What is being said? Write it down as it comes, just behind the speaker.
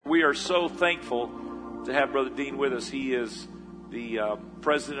are so thankful to have Brother Dean with us. He is the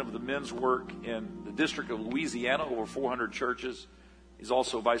president of the men's work in the District of Louisiana, over 400 churches. He's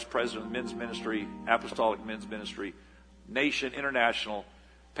also vice president of the men's ministry, Apostolic Men's Ministry, Nation International.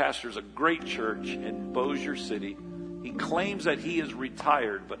 Pastors a great church in Bossier City. He claims that he is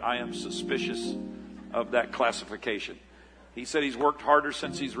retired, but I am suspicious of that classification. He said he's worked harder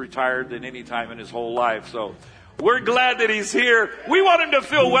since he's retired than any time in his whole life. So we're glad that he's here. We want him to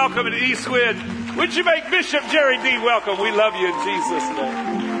feel welcome in Eastwood. Would you make Bishop Jerry Dean welcome? We love you in Jesus'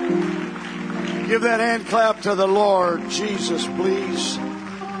 name. Give that hand clap to the Lord Jesus, please.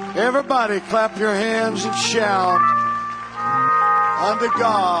 Everybody clap your hands and shout unto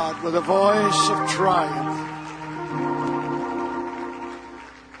God with a voice of triumph.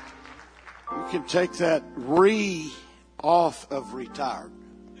 You can take that "re" off of retired.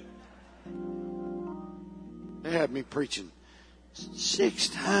 They had me preaching 6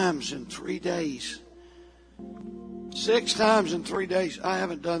 times in 3 days. 6 times in 3 days. I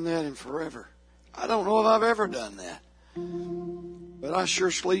haven't done that in forever. I don't know if I've ever done that. But I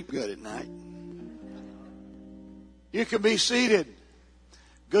sure sleep good at night. You can be seated.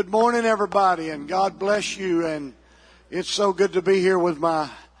 Good morning, everybody, and God bless you. And it's so good to be here with my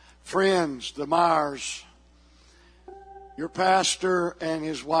friends, the Myers. Your pastor and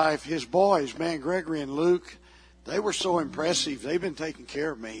his wife, his boys, man, Gregory and Luke, they were so impressive. They've been taking care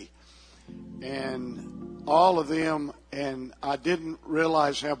of me. And all of them, and I didn't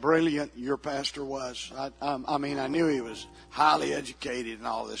realize how brilliant your pastor was. I mean, I knew he was highly educated and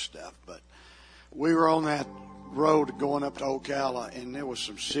all this stuff, but we were on that road going up to Ocala, and there was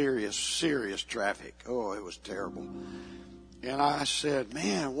some serious traffic. Oh, it was terrible. And I said,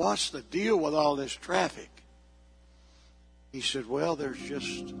 man, what's the deal with all this traffic? He said, well, there's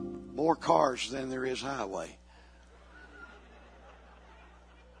just more cars than there is highway.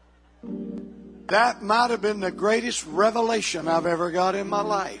 That might have been the greatest revelation I've ever got in my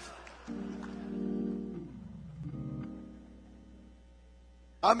life.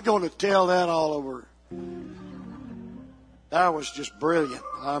 I'm going to tell that all over. That was just brilliant.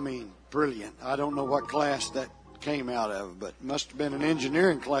 I mean, brilliant. I don't know what class that came out of, but it must have been an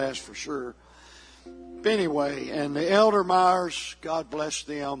engineering class for sure. Anyway, and the Elder Myers, God bless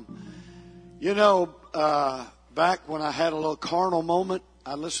them. You know, back when I had a little carnal moment,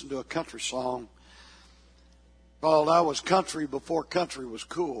 I listened to a country song called "I Was Country Before Country Was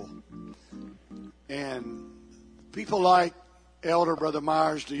Cool." And people like Elder Brother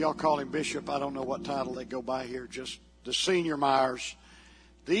Myers, do y'all call him Bishop? I don't know what title they go by here, just the senior Myers.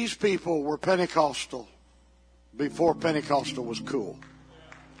 These people were Pentecostal before Pentecostal was cool.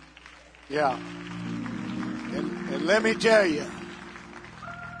 Yeah. And let me tell you,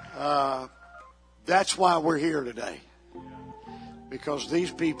 that's why we're here today. Because these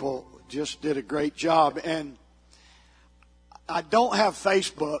people just did a great job. And I don't have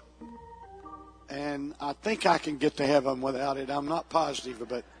Facebook, and I think I can get to heaven without it. I'm not positive,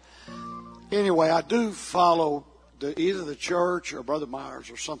 but anyway, I do follow either the church or Brother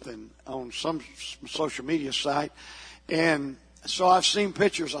Myers or something on some social media site. And so I've seen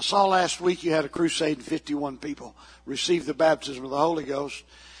pictures. I saw last week you had a crusade and 51 people received the baptism of the Holy Ghost.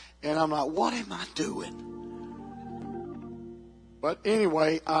 And I'm like, what am I doing? But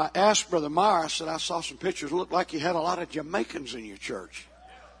anyway, I asked Brother Meyer, I said, I saw some pictures. It looked like you had a lot of Jamaicans in your church.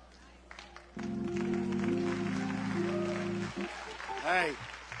 Hey,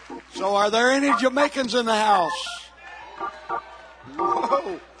 so are there any Jamaicans in the house?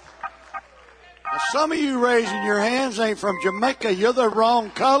 Whoa. Now, some of you raising your hands ain't from Jamaica. You're the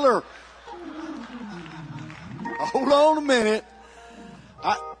wrong color. Hold on a minute.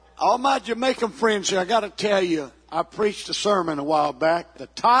 All my Jamaican friends here, I got to tell you, I preached a sermon a while back. The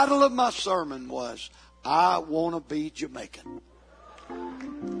title of my sermon was, I Want to Be Jamaican.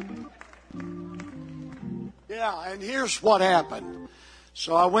 Yeah, and here's what happened.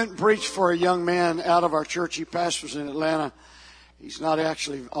 So I went and preached for a young man out of our church. He pastors in Atlanta. He's not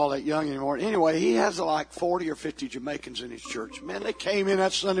actually all that young anymore. Anyway, he has like 40 or 50 Jamaicans in his church. Man, they came in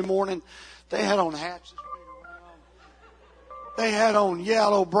that Sunday morning. They had on hats. They had on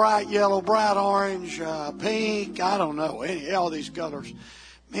yellow, bright orange, pink, I don't know, all these colors.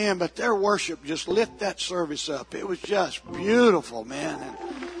 Man, but their worship just lit that service up. It was just beautiful, man. And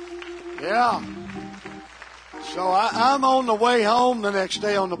yeah. So I'm on the way home the next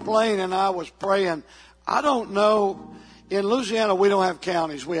day on the plane, and I was praying. I don't know. In Louisiana, we don't have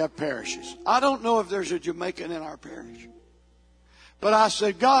counties. We have parishes. I don't know if there's a Jamaican in our parish. But I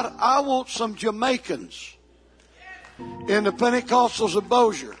said, God, I want some Jamaicans in the Pentecostals of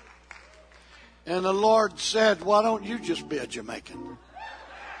Bossier. And the Lord said, why don't you just be a Jamaican?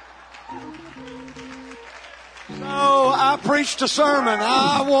 So I preached a sermon.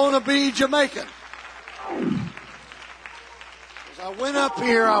 I want to be Jamaican. I went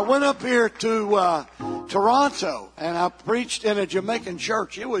up here to Toronto, and I preached in a Jamaican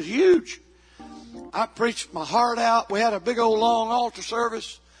church. It was huge. I preached my heart out. We had a big old long altar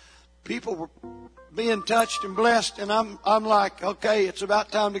service. People were being touched and blessed, and I'm like, okay, it's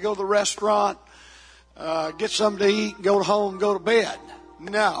about time to go to the restaurant, get something to eat, go home, go to bed.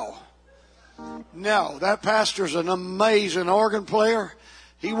 No, that pastor's an amazing organ player.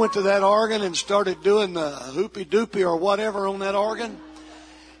 He went to that organ and started doing the hoopy doopy or whatever on that organ.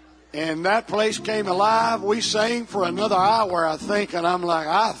 And that place came alive. We sang for another hour, I think, and I'm like,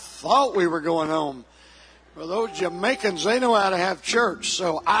 I thought we were going home. Well, those Jamaicans, they know how to have church,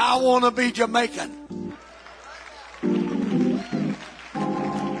 so I want to be Jamaican.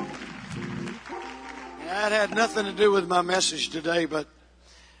 That had nothing to do with my message today, but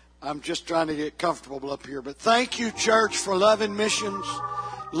I'm just trying to get comfortable up here. But thank you, church, for loving missions,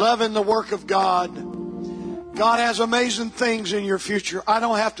 loving the work of God. God has amazing things in your future. I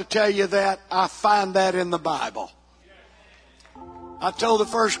don't have to tell you that. I find that in the Bible. I told the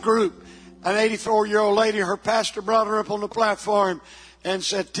first group, an 84-year-old lady, her pastor brought her up on the platform and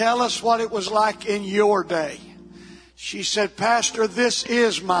said, tell us what it was like in your day. She said, Pastor, this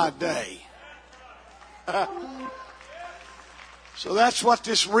is my day. So that's what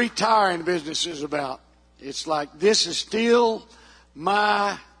this retiring business is about. It's like, this is still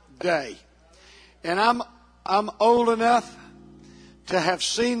my day. And I'm old enough to have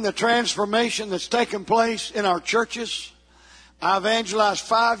seen the transformation that's taken place in our churches. I evangelized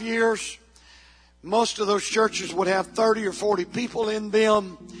 5 years. Most of those churches would have 30 or 40 people in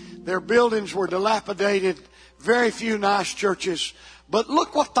them. Their buildings were dilapidated. Very few nice churches. But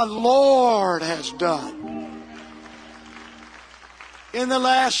look what the Lord has done. In the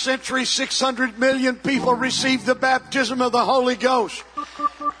last century, 600 million people received the baptism of the Holy Ghost.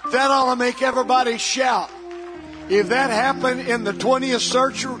 That ought to make everybody shout. If that happened in the 20th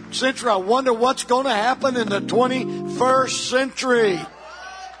century, I wonder what's going to happen in the 21st century.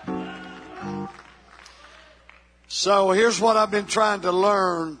 So here's what I've been trying to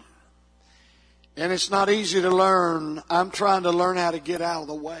learn. And it's not easy to learn. I'm trying to learn how to get out of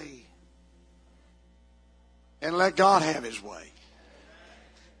the way. And let God have His way.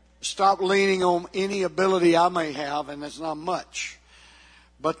 Stop leaning on any ability I may have, and it's not much.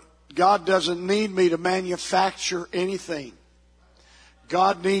 But God doesn't need me to manufacture anything.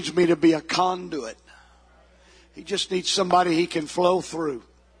 God needs me to be a conduit. He just needs somebody He can flow through.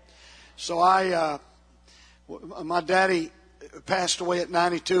 So my daddy passed away at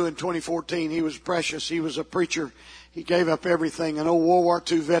 92 in 2014. He was precious. He was a preacher. He gave up everything. An old World War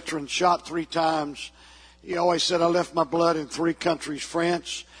II veteran, shot 3 times. He always said, I left my blood in 3 countries,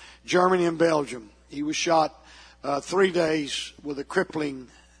 France, Germany, and Belgium. He was shot 3 days with a crippling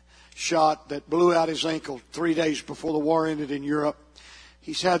shot that blew out his ankle 3 days before the war ended in Europe.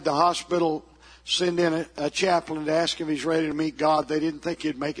 He's had the hospital send in a chaplain to ask him if he's ready to meet God. They didn't think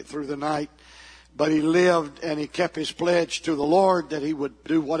he'd make it through the night. But he lived and he kept his pledge to the Lord that he would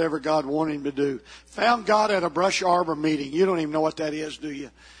do whatever God wanted him to do. Found God at a brush arbor meeting. You don't even know what that is, do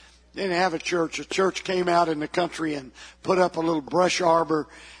you? They didn't have a church. A church came out in the country and put up a little brush arbor.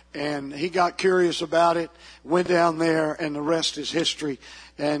 And he got curious about it, went down there, and the rest is history.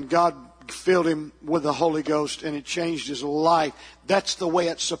 And God filled him with the Holy Ghost, and it changed his life. That's the way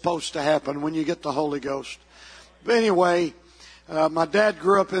it's supposed to happen when you get the Holy Ghost. But anyway, my dad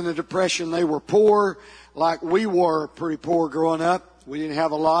grew up in the Depression. They were poor, like we were pretty poor growing up. We didn't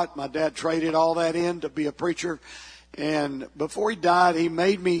have a lot. My dad traded all that in to be a preacher. And before he died, he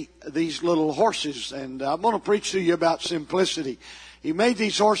made me these little horses. And I'm going to preach to you about simplicity. He made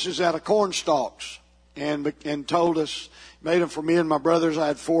these horses out of corn stalks and told us, made them for me and my brothers. I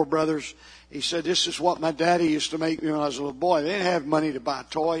had 4 brothers. He said, this is what my daddy used to make me when I was a little boy. They didn't have money to buy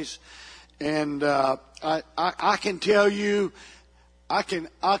toys. And I can tell you, I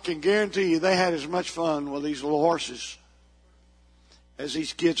can guarantee you they had as much fun with these little horses as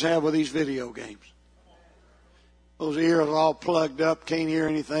these kids have with these video games. Those ears are all plugged up, can't hear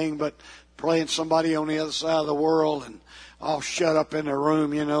anything but playing somebody on the other side of the world and all shut up in their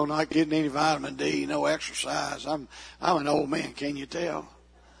room, you know, not getting any vitamin D, no exercise. I'm an old man, can you tell?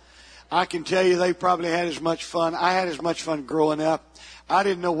 I can tell you they probably had as much fun. I had as much fun growing up. I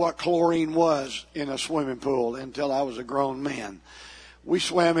didn't know what chlorine was in a swimming pool until I was a grown man. We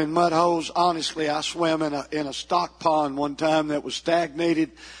swam in mud holes. Honestly, I swam in a stock pond one time that was stagnated.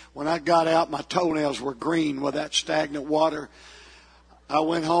 When I got out, my toenails were green with that stagnant water. I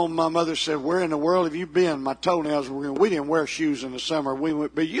went home. My mother said, "Where in the world have you been?" My toenails were. We didn't wear shoes in the summer. We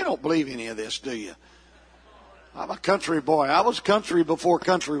went, but you don't believe any of this, do you? I'm a country boy. I was country before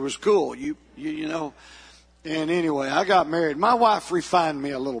country was cool. You know. And anyway, I got married. My wife refined me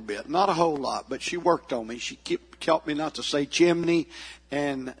a little bit, not a whole lot, but she worked on me. She taught me not to say chimney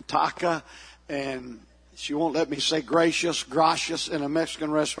and taca, and she won't let me say gracias in a Mexican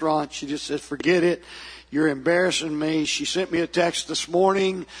restaurant. She just says, "Forget it. You're embarrassing me." She sent me a text this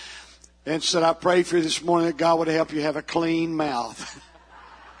morning and said, "I prayed for you this morning that God would help you have a clean mouth."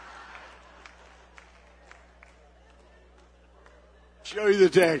 Show you the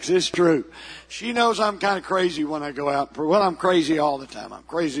text. It's true. She knows I'm kind of crazy when I go out. Well, I'm crazy all the time. I'm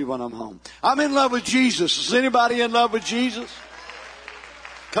crazy when I'm home. I'm in love with Jesus. Is anybody in love with Jesus?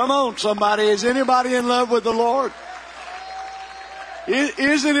 Come on, somebody. Is anybody in love with the Lord?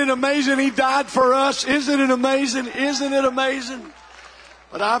 Isn't it amazing He died for us? Isn't it amazing? Isn't it amazing?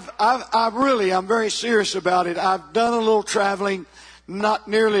 But I'm very serious about it. I've done a little traveling, not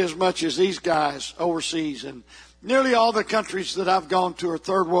nearly as much as these guys overseas, and nearly all the countries that I've gone to are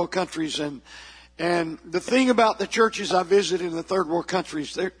third world countries, and the thing about the churches I visit in the third world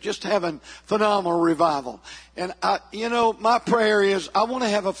countries, they're just having phenomenal revival. And my prayer is I want to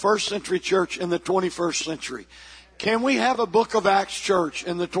have a first century church in the 21st century. Can we have a Book of Acts church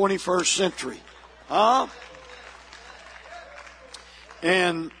in the 21st century? Huh?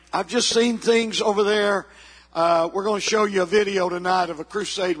 And I've just seen things over there. We're going to show you a video tonight of a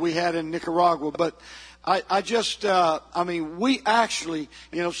crusade we had in Nicaragua, but we actually,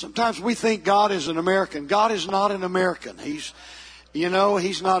 sometimes we think God is an American. God is not an American. He's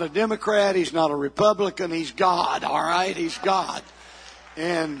not a Democrat. He's not a Republican. He's God, all right? He's God.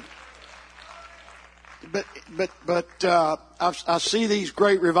 But I see these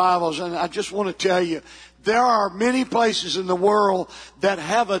great revivals, and I just want to tell you, there are many places in the world that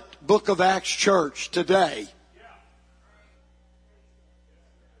have a Book of Acts church today.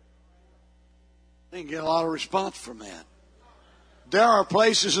 Didn't get a lot of response from that. There are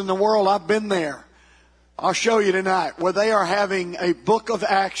places in the world, I've been there, I'll show you tonight, where they are having a Book of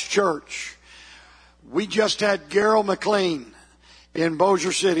Acts church. We just had Gerald McLean in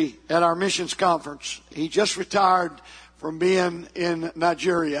Bossier City at our missions conference. He just retired from being in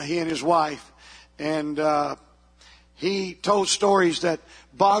Nigeria, he and his wife. And he told stories that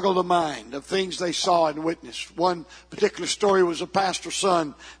boggled the mind of things they saw and witnessed. One particular story was a pastor's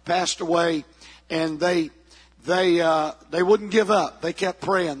son passed away, and they wouldn't give up. They kept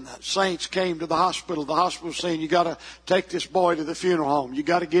praying. The saints came to the hospital. The hospital was saying, "You got to take this boy to the funeral home. You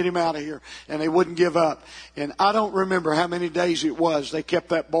got to get him out of here." And they wouldn't give up. And I don't remember how many days it was they kept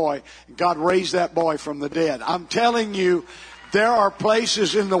that boy. God raised that boy from the dead. I'm telling you, there are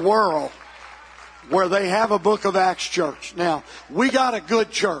places in the world where they have a Book of Acts church. Now, we got a good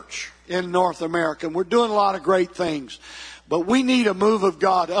church in North America, and we're doing a lot of great things. But we need a move of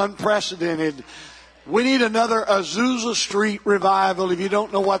God, unprecedented. We need another Azusa Street revival. If you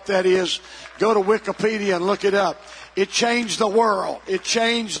don't know what that is, go to Wikipedia and look it up. It changed the world. It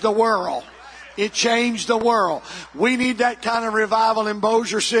changed the world. It changed the world. We need that kind of revival in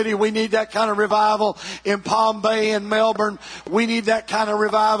Bossier City. We need that kind of revival in Palm Bay and Melbourne. We need that kind of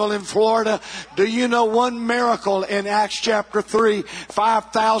revival in Florida. Do you know one miracle in Acts chapter 3?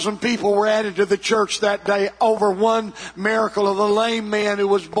 5,000 people were added to the church that day over one miracle of a lame man who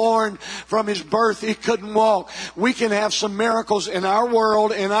was born from his birth. He couldn't walk. We can have some miracles in our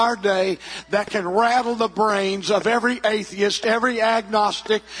world, in our day, that can rattle the brains of every atheist, every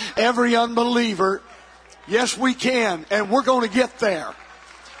agnostic, every unbeliever. Yes, we can, and we're going to get there.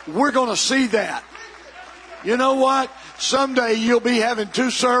 We're going to see that. You know what? Someday you'll be having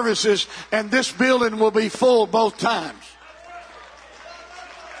two services, and this building will be full both times.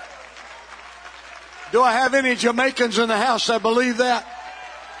 Do I have any Jamaicans in the house that believe that?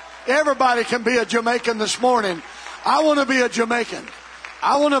 Everybody can be a Jamaican this morning. I want to be a Jamaican.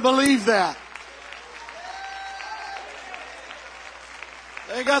 I want to believe that.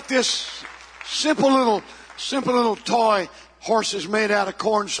 They got this simple little toy horses made out of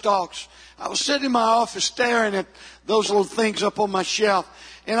corn stalks. I was sitting in my office staring at those little things up on my shelf,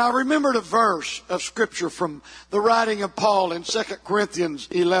 and I remembered a verse of Scripture from the writing of Paul in 2 Corinthians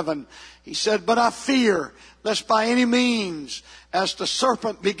 11. He said, "But I fear, lest by any means, as the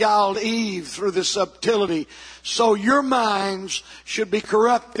serpent beguiled Eve through the subtlety, so your minds should be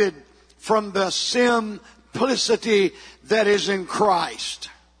corrupted from the simplicity that is in Christ."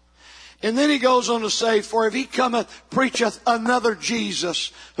 And then he goes on to say, "For if he cometh, preacheth another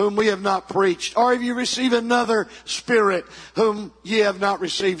Jesus, whom we have not preached, or if you receive another Spirit, whom ye have not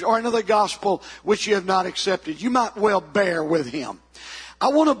received, or another gospel which ye have not accepted, you might well bear with him." I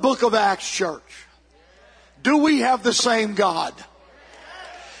want a Book of Acts church. Do we have the same God?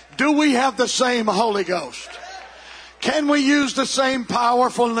 Do we have the same Holy Ghost? Can we use the same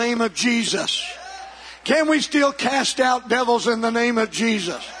powerful name of Jesus? Can we still cast out devils in the name of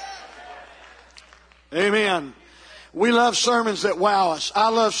Jesus? Amen. We love sermons that wow us. I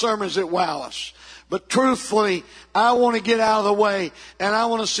love sermons that wow us. But truthfully, I want to get out of the way and I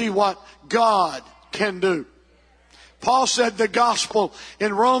want to see what God can do. Paul said the gospel,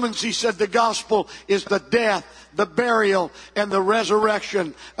 in Romans he said the gospel is the death, the burial, and the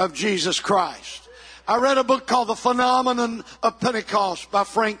resurrection of Jesus Christ. I read a book called The Phenomenon of Pentecost by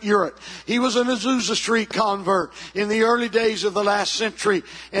Frank Urich. He was an Azusa Street convert in the early days of the last century,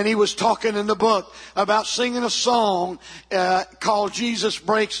 and he was talking in the book about singing a song called Jesus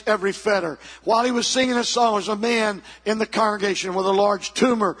Breaks Every Fetter. While he was singing a song, there was a man in the congregation with a large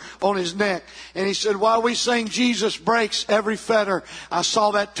tumor on his neck. And he said, while we sang Jesus Breaks Every Fetter, I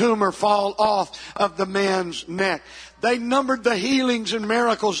saw that tumor fall off of the man's neck. They numbered the healings and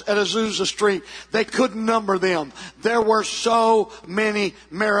miracles at Azusa Street. They couldn't number them. There were so many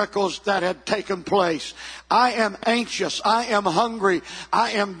miracles that had taken place. I am anxious. I am hungry.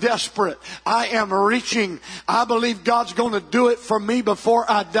 I am desperate. I am reaching. I believe God's going to do it for me before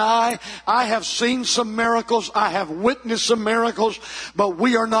I die. I have seen some miracles. I have witnessed some miracles, but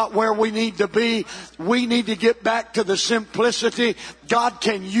we are not where we need to be. We need to get back to the simplicity. God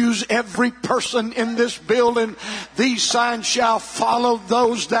can use every person in this building. These signs shall follow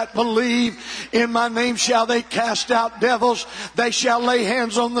those that believe. In my name shall they cast out devils. They shall lay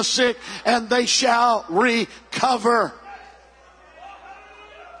hands on the sick and they shall recover.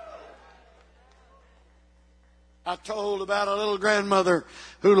 I told about a little grandmother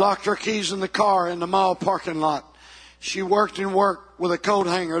who locked her keys in the car in the mall parking lot. She worked with a coat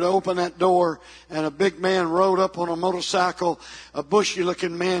hanger to open that door, and a big man rode up on a motorcycle, a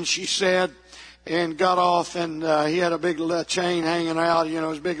bushy-looking man, she said, and got off, and he had a big chain hanging out,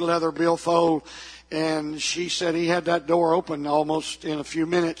 his big leather billfold, and she said he had that door open almost in a few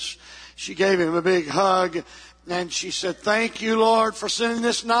minutes. She gave him a big hug, and she said, "Thank you, Lord, for sending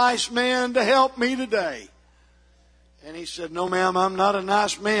this nice man to help me today." And he said, "No, ma'am, I'm not a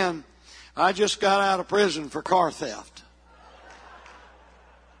nice man. I just got out of prison for car theft."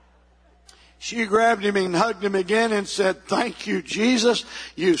 She grabbed him and hugged him again and said, "Thank you, Jesus.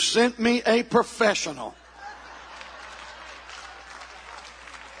 You sent me a professional."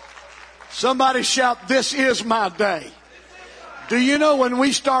 Somebody shout, "This is my day." Do you know when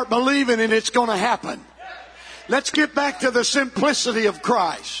we start believing it, it's going to happen? Let's get back to the simplicity of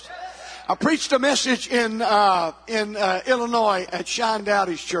Christ. I preached a message in Illinois at Shine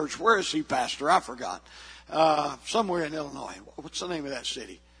Dowdy's church. Where is he, Pastor? I forgot. Somewhere in Illinois. What's the name of that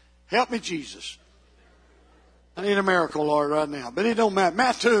city? Help me, Jesus. I need a miracle, Lord, right now. But it don't matter.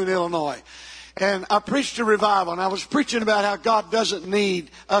 Mattoon, Illinois. And I preached a revival, and I was preaching about how God doesn't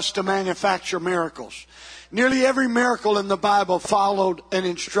need us to manufacture miracles. Nearly every miracle in the Bible followed an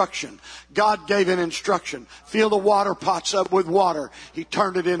instruction. God gave an instruction. Fill the water pots up with water. He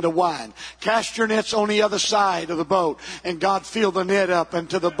turned it into wine. Cast your nets on the other side of the boat. And God filled the net up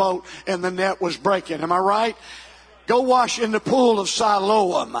into the boat, and the net was breaking. Am I right? Go wash in the pool of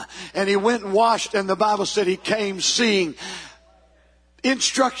Siloam. And he went and washed, and the Bible said he came seeing.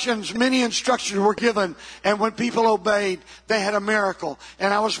 Instructions, many instructions were given, and when people obeyed, they had a miracle.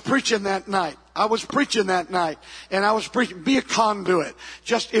 And I was preaching that night. And I was preaching, be a conduit.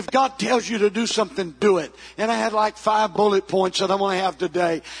 Just, if God tells you to do something, do it. And I had like 5 bullet points that I want to have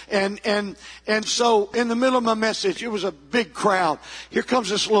today. And so in the middle of my message, it was a big crowd. Here comes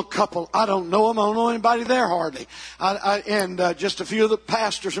this little couple. I don't know them. I don't know anybody there hardly. Just a few of the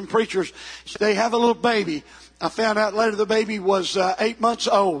pastors and preachers, they have a little baby. I found out later the baby was 8 months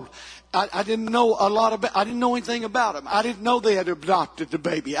old. I didn't know I didn't know anything about him. I didn't know they had adopted the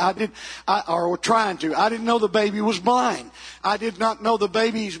baby. Or were trying to. I didn't know the baby was blind. I did not know the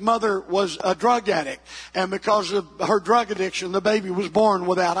baby's mother was a drug addict. And because of her drug addiction, the baby was born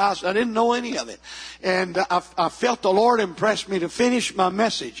without eyes. I didn't know any of it. And I felt the Lord impressed me to finish my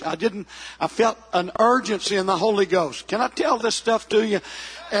message. I felt an urgency in the Holy Ghost. Can I tell this stuff to you?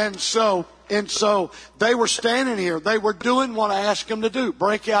 And so they were standing here. They were doing what I asked them to do.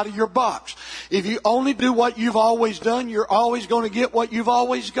 Break out of your box. If you only do what you've always done, you're always going to get what you've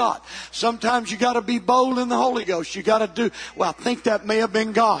always got. Sometimes you got to be bold in the Holy Ghost. You got to do, well, I think that may have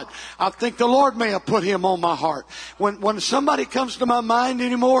been God. I think the Lord may have put him on my heart. When somebody comes to my mind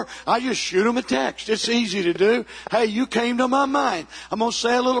anymore, I just shoot them a text. It's easy to do. Hey, you came to my mind. I'm going to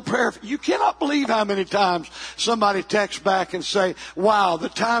say a little prayer. You cannot believe how many times somebody texts back and say, wow, the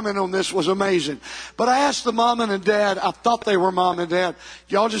timing on this was amazing. amazing. But I asked the mom and the dad, I thought they were mom and dad,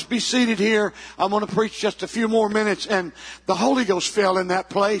 y'all just be seated here. I'm going to preach just a few more minutes. And the Holy Ghost fell in that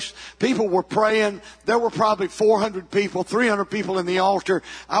place. People were praying. There were probably 400 people, 300 people in the altar.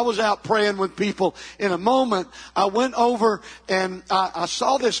 I was out praying with people. In a moment, I went over and I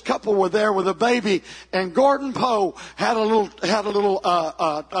saw this couple were there with a baby, and Gordon Poe had a little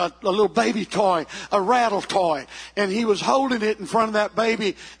baby toy, a rattle toy, and he was holding it in front of that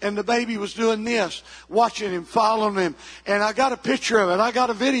baby, and the baby was doing this, watching him, following him. And I got a picture of it. I got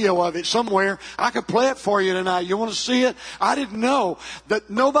a video of it somewhere. I could play it for you tonight. You want to see it? I didn't know that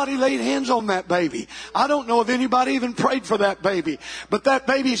nobody laid hands on that baby. I don't know if anybody even prayed for that baby, but that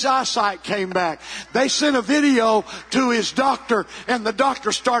baby's eyesight came back. They sent a video to his doctor, and the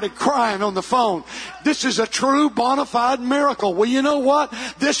doctor started crying on the phone. This is a true bona fide miracle. Well, you know what?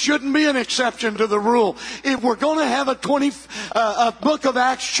 This shouldn't be an exception to the rule. If we're going to have a Book of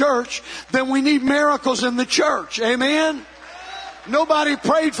Acts church, then we need miracles in the church. Amen? Nobody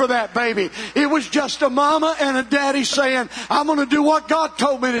prayed for that baby. It was just a mama and a daddy saying, I'm going to do what God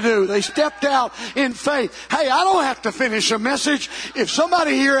told me to do. They stepped out in faith. Hey, I don't have to finish a message. If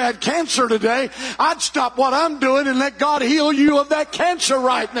somebody here had cancer today, I'd stop what I'm doing and let God heal you of that cancer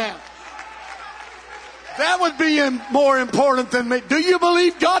right now. That would be more important than me. Do you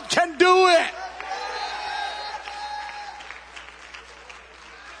believe God can do it?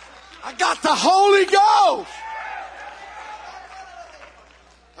 I got the Holy Ghost.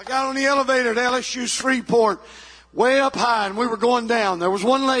 I got on the elevator at LSU Shreveport, way up high, and we were going down. There was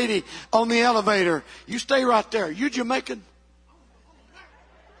one lady on the elevator. You stay right there. You Jamaican?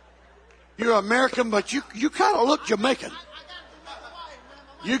 You're American, but you kind of look Jamaican.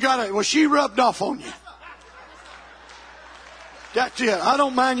 You got it. Well, she rubbed off on you. That's it. I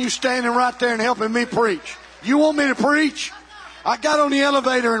don't mind you standing right there and helping me preach. You want me to preach? I got on the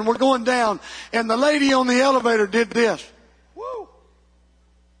elevator and we're going down, and the lady on the elevator did this. Woo!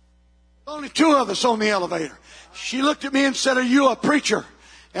 Only two of us on the elevator. She looked at me and said, "Are you a preacher?"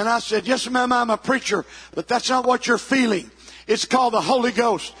 And I said, "Yes, ma'am, I'm a preacher, but that's not what you're feeling. It's called the Holy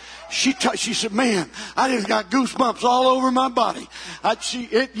Ghost." She said, "Man, I just got goosebumps all over my body."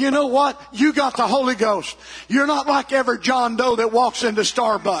 You know what? You got the Holy Ghost. You're not like every John Doe that walks into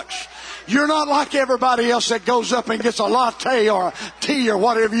Starbucks. You're not like everybody else that goes up and gets a latte or a tea or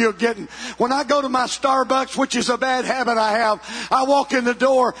whatever you're getting. When I go to my Starbucks, which is a bad habit I have, I walk in the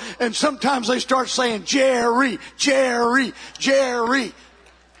door and sometimes they start saying, "Jerry, Jerry, Jerry."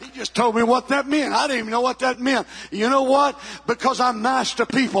 He just told me what that meant. I didn't even know what that meant. You know what? Because I'm nice to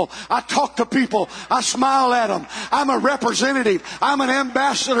people. I talk to people. I smile at them. I'm a representative. I'm an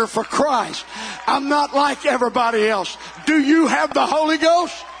ambassador for Christ. I'm not like everybody else. Do you have the Holy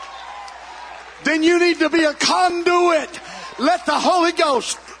Ghost? Then you need to be a conduit. Let the Holy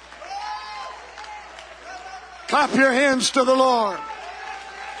Ghost. Clap your hands to the Lord.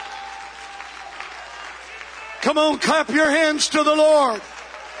 Come on, clap your hands to the Lord.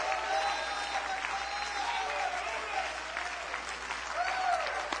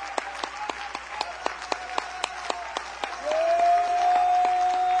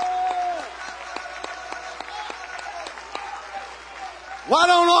 Why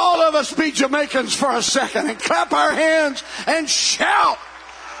don't all of us be Jamaicans for a second and clap our hands and shout?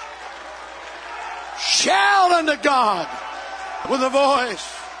 Shout unto God with a voice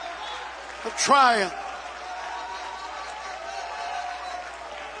of triumph.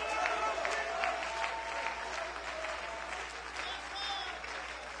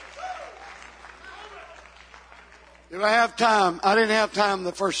 If I have time, I didn't have time in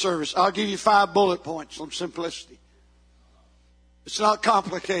the first service. I'll give you 5 bullet points on simplicity. It's not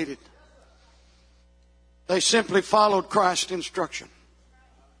complicated. They simply followed Christ's instruction.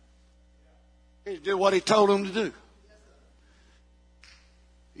 He did what he told them to do.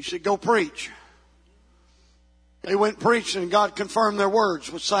 He said, "Go preach." They went preaching, and God confirmed their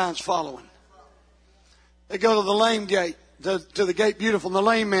words with signs following. They go to the lame gate, to the gate beautiful, and the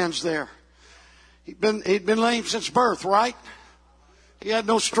lame man's there. He'd been lame since birth, right? He had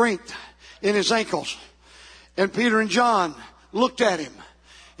no strength in his ankles. And Peter and John looked at him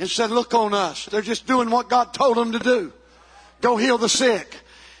and said, "Look on us. They're just doing what God told them to do. Go heal the sick.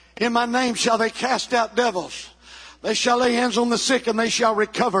 In my name shall they cast out devils. They shall lay hands on the sick and they shall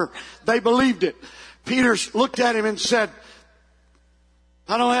recover." They believed it. Peter looked at him and said,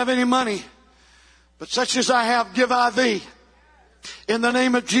 "I don't have any money, but such as I have give I thee. In the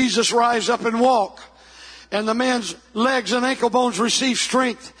name of Jesus, rise up and walk." And the man's legs and ankle bones received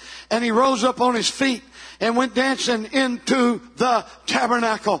strength, and he rose up on his feet and went dancing into the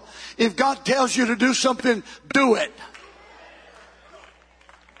tabernacle. If God tells you to do something, do it.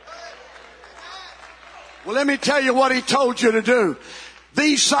 Well, let me tell you what he told you to do.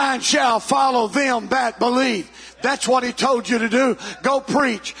 These signs shall follow them that believe. That's what he told you to do. Go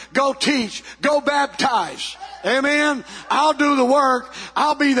preach. Go teach. Go baptize. Amen. I'll do the work.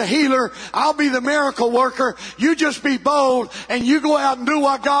 I'll be the healer. I'll be the miracle worker. You just be bold and you go out and do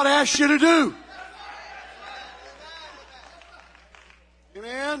what God asks you to do.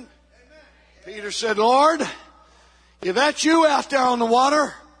 Amen. Peter said, Lord, if that's you out there on the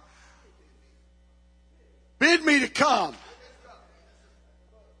water, bid me to come.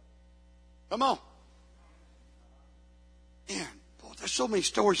 Come on. Man, boy, there's so many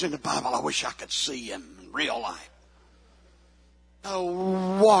stories in the Bible I wish I could see them in real life. The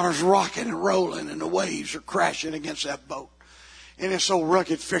water's rocking and rolling and the waves are crashing against that boat. And this old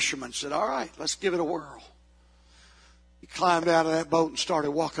rugged fisherman said, all right, let's give it a whirl. He climbed out of that boat and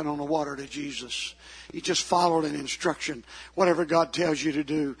started walking on the water to Jesus. He just followed an instruction. Whatever God tells you to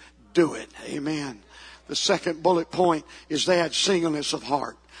do, do it. Amen. The second bullet point is they had singleness of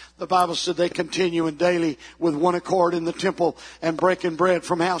heart. The Bible said they continuing daily with one accord in the temple and breaking bread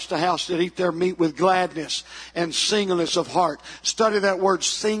from house to house that eat their meat with gladness and singleness of heart. Study that word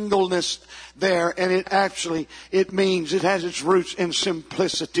singleness there, and it has its roots in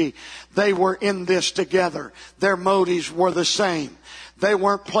simplicity. They were in this together. Their motives were the same. They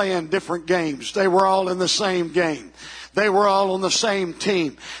weren't playing different games. They were all in the same game. They were all on the same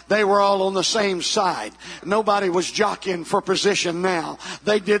team. They were all on the same side. Nobody was jockeying for position now.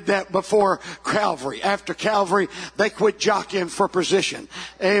 They did that before Calvary. After Calvary, they quit jockeying for position.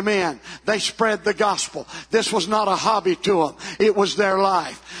 Amen. They spread the gospel. This was not a hobby to them. It was their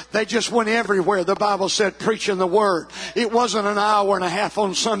life. They just went everywhere, the Bible said, preaching the word. It wasn't an hour and a half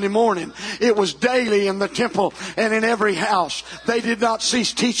on Sunday morning. It was daily in the temple and in every house. They did not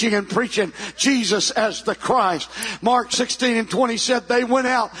cease teaching and preaching Jesus as the Christ. Mark 16:20 said they went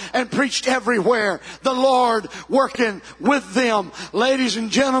out and preached everywhere, the Lord working with them. Ladies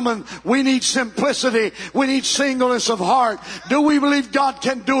and gentlemen, we need simplicity. We need singleness of heart. Do we believe God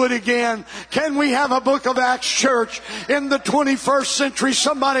can do it again? Can we have a Book of Acts church in the 21st century?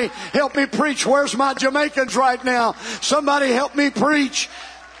 Somebody help me preach. Where's my Jamaicans right now? Somebody help me preach.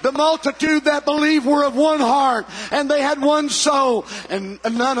 The multitude that believed were of one heart, and they had one soul, and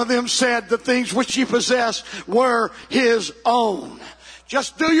none of them said the things which he possessed were his own.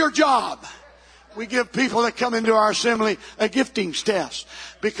 Just do your job. We give people that come into our assembly a giftings test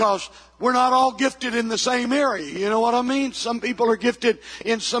because we're not all gifted in the same area. You know what I mean? Some people are gifted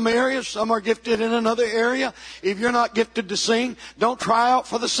in some areas. Some are gifted in another area. If you're not gifted to sing, don't try out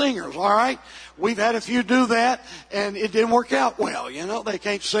for the singers, all right? We've had a few do that, and it didn't work out well. You know, they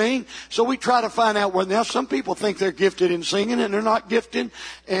can't sing. So we try to find out where. Now, some people think they're gifted in singing, and they're not gifted.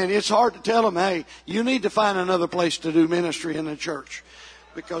 And it's hard to tell them, hey, you need to find another place to do ministry in the church.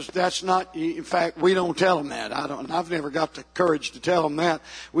 Because that's not, in fact, we don't tell them that. I've never got the courage to tell them that.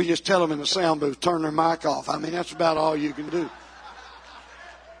 We just tell them in the sound booth, turn their mic off. I mean, that's about all you can do.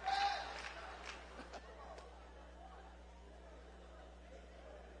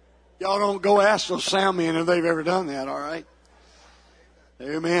 Y'all don't go ask those sound men if they've ever done that, all right?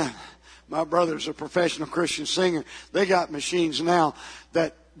 Amen. My brother's a professional Christian singer. They got machines now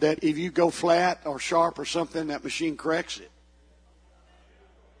that if you go flat or sharp or something, that machine corrects it.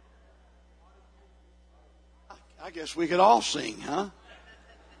 I guess we could all sing, huh?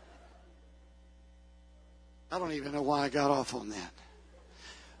 I don't even know why I got off on that.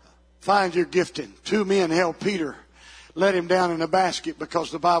 Find your gifting. 2 men held Peter, let him down in a basket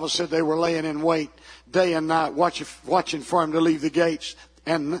because the Bible said they were laying in wait day and night, watching for him to leave the gates,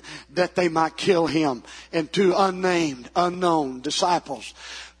 and that they might kill him. And 2 unknown disciples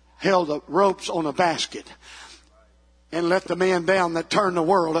held the ropes on a basket and let the man down that turned the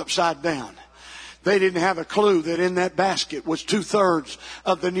world upside down. They didn't have a clue that in that basket was 2/3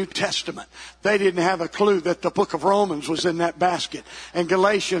 of the New Testament. They didn't have a clue that the book of Romans was in that basket, and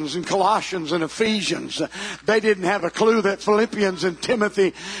Galatians and Colossians and Ephesians. They didn't have a clue that Philippians and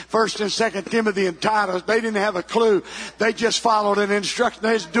Timothy, 1st and 2nd Timothy and Titus, they didn't have a clue. They just followed an instruction.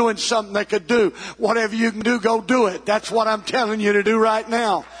 They was doing something they could do. Whatever you can do, go do it. That's what I'm telling you to do right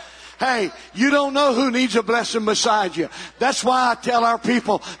now. Hey, you don't know who needs a blessing beside you. That's why I tell our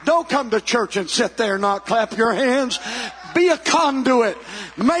people, don't come to church and sit there and not clap your hands. Be a conduit.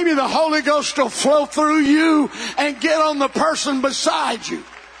 Maybe the Holy Ghost will flow through you and get on the person beside you.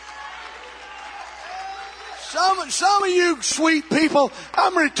 Some of you sweet people,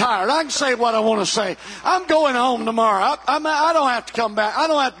 I'm retired. I can say what I want to say. I'm going home tomorrow. I don't have to come back. I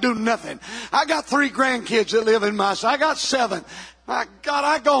don't have to do nothing. I got 3 grandkids that live in my house. I got 7. My God,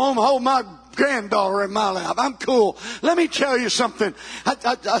 I go home, hold my granddaughter in my lap. I'm cool. Let me tell you something.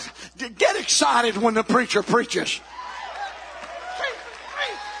 Get excited when the preacher preaches.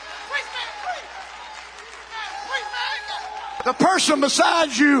 The person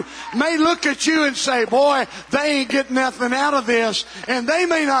beside you may look at you and say, boy, they ain't getting nothing out of this, and they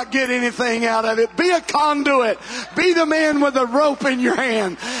may not get anything out of it. Be a conduit. Be the man with a rope in your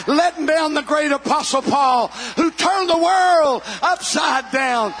hand, letting down the great Apostle Paul, who turned the world upside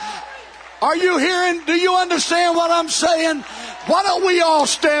down. Are you hearing? Do you understand what I'm saying? Why don't we all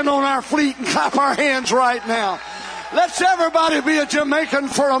stand on our feet and clap our hands right now? Let's everybody be a Jamaican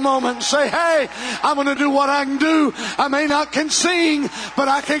for a moment and say, hey, I'm going to do what I can do. I may not can sing, but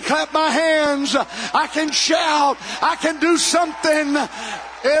I can clap my hands. I can shout. I can do something.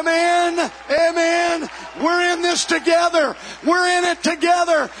 Amen. Amen. We're in this together. We're in it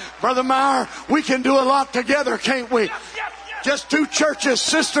together. Brother Meyer, we can do a lot together, can't we? Just two churches,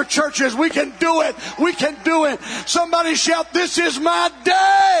 sister churches. We can do it. We can do it. Somebody shout, this is my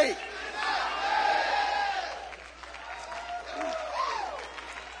day.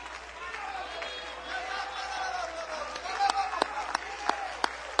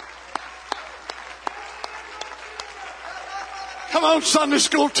 Come on, Sunday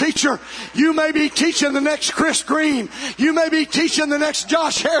school teacher. You may be teaching the next Chris Green. You may be teaching the next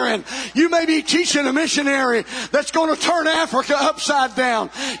Josh Herron. You may be teaching a missionary that's going to turn Africa upside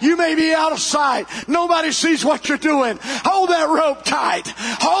down. You may be out of sight. Nobody sees what you're doing. Hold that rope tight.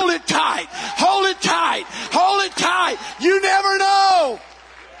 Hold it tight. Hold it tight. Hold it tight. You never know.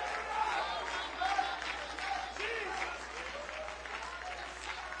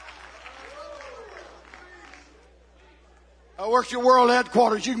 I worked at World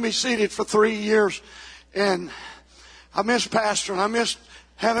Headquarters. You can be seated for 3 years. And I missed pastoring. I missed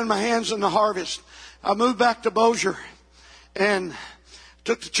having my hands in the harvest. I moved back to Bossier and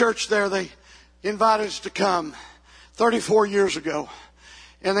took the church there. They invited us to come 34 years ago.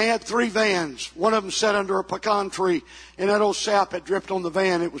 And they had 3 vans. One of them sat under a pecan tree, and that old sap had dripped on the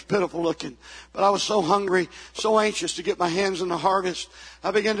van. It was pitiful looking. But I was so hungry, so anxious to get my hands in the harvest. I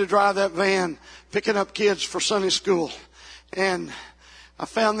began to drive that van, picking up kids for Sunday school. And I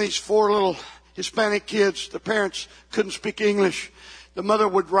found these 4 little Hispanic kids. The parents couldn't speak English. The mother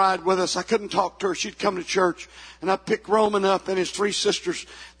would ride with us. I couldn't talk to her. She'd come to church. And I picked Roman up and his 3 sisters.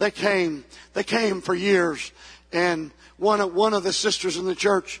 They came for years. And one of the sisters in the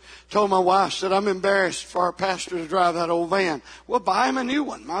church told my wife, said, I'm embarrassed for our pastor to drive that old van. Well, buy him a new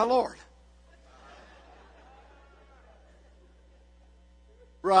one, my Lord.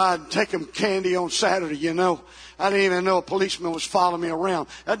 Ride, take him candy on Saturday, you know. I didn't even know a policeman was following me around.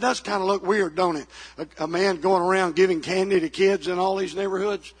 That does kind of look weird, don't it? A man going around giving candy to kids in all these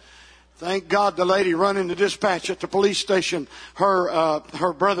neighborhoods. Thank God the lady running the dispatch at the police station,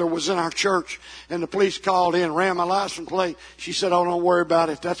 her brother was in our church, and the police called in, ran my license plate. She said, oh, don't worry about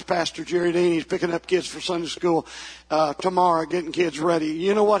it. That's Pastor Jerry Dean. He's picking up kids for Sunday school tomorrow, getting kids ready.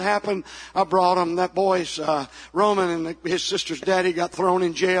 You know what happened? I brought him. That boy's Roman and his sister's daddy got thrown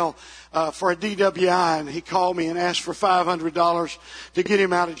in jail for a DWI, and he called me and asked for $500 to get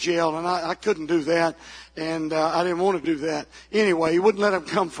him out of jail, and I couldn't do that. And I didn't want to do that. Anyway, he wouldn't let him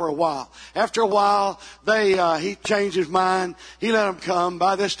come for a while. After a while, he changed his mind. He let him come.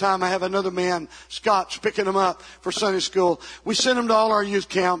 By this time, I have another man, Scott's, picking them up for Sunday school. We sent them to all our youth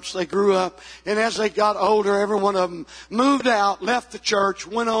camps. They grew up. And as they got older, every one of them moved out, left the church,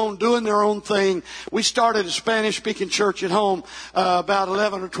 went on doing their own thing. We started a Spanish-speaking church at home about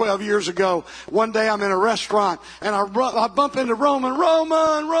 11 or 12 years ago. One day, I'm in a restaurant, and I bump into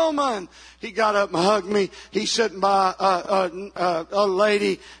Roman. He got up and hugged me. He's sitting by a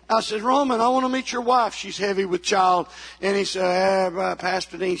lady. I said, Roman, I want to meet your wife. She's heavy with child. And he said,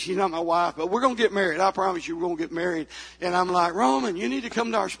 Pastor Dean, she's not my wife, but we're going to get married. I promise you we're going to get married. And I'm like, Roman, you need to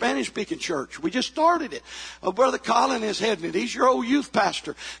come to our Spanish-speaking church. We just started it. Brother Colin is heading it. He's your old youth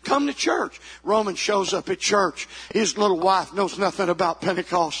pastor. Come to church. Roman shows up at church. His little wife knows nothing about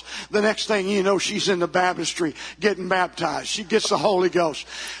Pentecost. The next thing you know, she's in the baptistry getting baptized. She gets the Holy Ghost.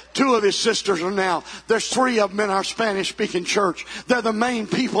 2 of his sisters are now. There's 3 of them in our Spanish-speaking church. They're the main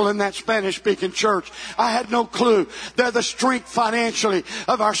people in that Spanish-speaking church. I had no clue. They're the strength financially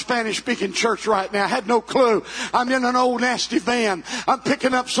of our Spanish-speaking church right now. I had no clue. I'm in an old nasty van. I'm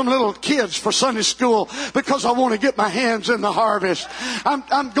picking up some little kids for Sunday school because I want to get my hands in the harvest.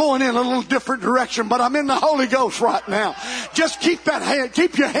 I'm going in a little different direction, but I'm in the Holy Ghost right now. Just keep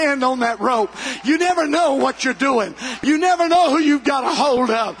your hand on that rope. You never know what you're doing. You never know who you've got a hold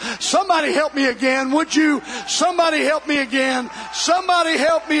of. Somebody help me again, would you? Somebody help me again. Somebody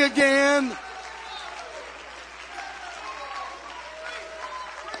help me again.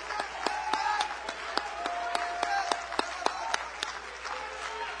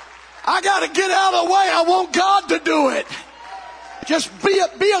 I got to get out of the way. I want God to do it. Just be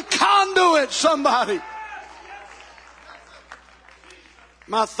a conduit, somebody.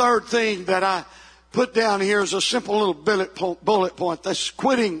 My third thing that I put down here is a simple little bullet point. This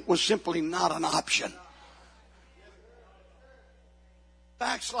quitting was simply not an option.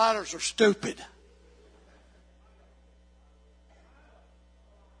 Backsliders are stupid.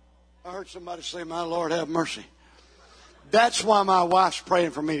 I heard somebody say, "My Lord, have mercy." That's why my wife's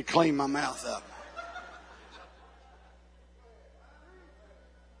praying for me to clean my mouth up.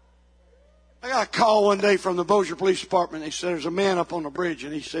 I got a call one day from the Bossier Police Department. They said there's a man up on the bridge,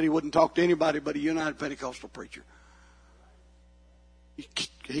 and he said he wouldn't talk to anybody but a United Pentecostal preacher.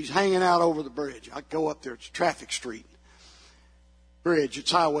 He's hanging out over the bridge. I go up there. It's Traffic Street Bridge.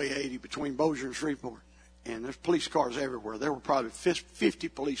 It's Highway 80 between Bossier and Shreveport. And there's police cars everywhere. There were probably 50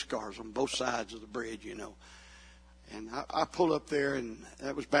 police cars on both sides of the bridge, you know. And I pull up there, and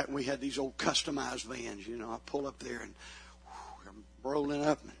that was back when we had these old customized vans, you know. I pull up there, and I'm rolling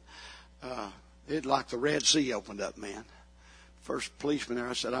up, and it like the Red Sea opened up, man. First policeman there,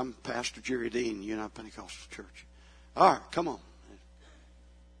 I said, "I'm Pastor Jerry Dean, United Pentecostal Church." "All right, come on."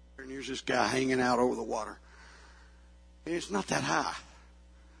 And here's this guy hanging out over the water. And it's not that high.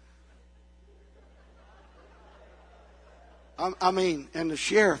 I mean, and the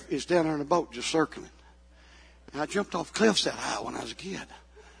sheriff is down there in a boat just circling. And I jumped off cliffs that high when I was a kid.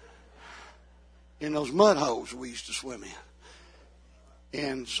 In those mud holes we used to swim in.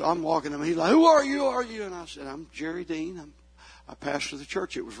 And so I'm walking him. He's like, "Who are you? Who are you?" And I said, "I'm Jerry Dean. I pastor the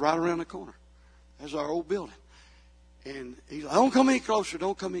church." It was right around the corner. That's our old building. And he's like, "Don't come any closer.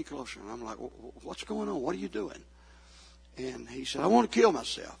 Don't come any closer." And I'm like, "What's going on? What are you doing?" And he said, "I want to kill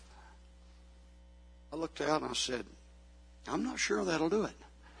myself." I looked out and I said, "I'm not sure that'll do it."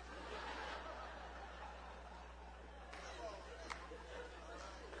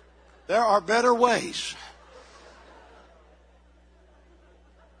 There are better ways.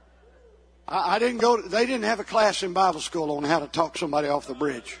 I didn't go. They didn't have a class in Bible school on how to talk somebody off the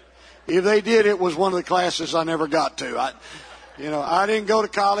bridge. If they did, it was one of the classes I never got to. I didn't go to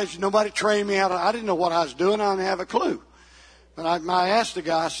college. Nobody trained me how to. I didn't know what I was doing. I didn't have a clue. But I asked the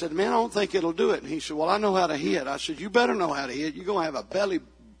guy. I said, "Man, I don't think it'll do it." And he said, "Well, I know how to hit." I said, "You better know how to hit. You're going to have a belly.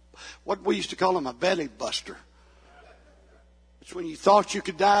 What we used to call them, a belly buster. It's when you thought you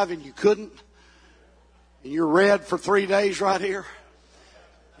could dive and you couldn't. And you're red for 3 days right here."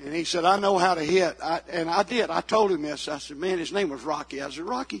 And he said, "I know how to hit." And I did. I told him this. I said, "Man," his name was Rocky. I said,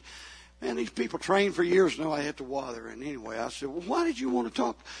 "Rocky, man, these people train for years know I hit the water." And anyway, I said, "Well, why did you want to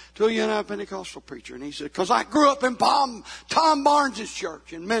talk to a United Pentecostal preacher?" And he said, "Because I grew up in Tom Barnes'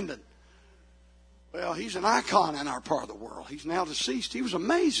 church in Minden." Well, he's an icon in our part of the world. He's now deceased. He was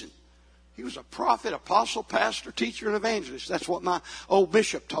amazing. He was a prophet, apostle, pastor, teacher, and evangelist. That's what my old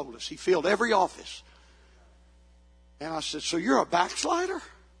bishop told us. He filled every office. And I said, "So you're a backslider?"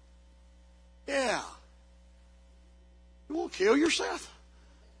 "Yeah." "You won't kill yourself?"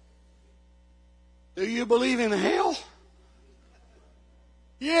 "Do you believe in hell?"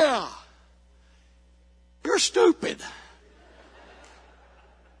 "Yeah." "You're stupid."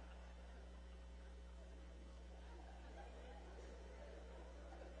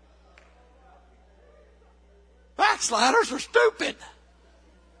 Backsliders are stupid.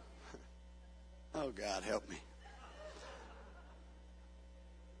 Oh, God, help me.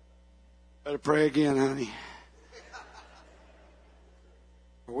 Better pray again, honey.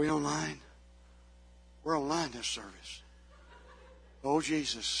 Are we online? We're online this service. Oh,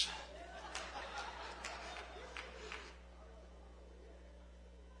 Jesus.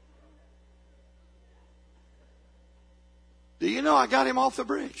 Do you know I got him off the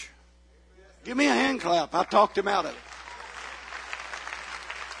bridge? Give me a hand clap. I talked him out of it.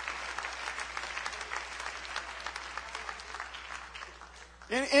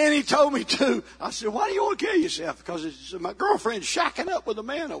 And he told me too. I said, "Why do you want to kill yourself?" Because my girlfriend's shacking up with a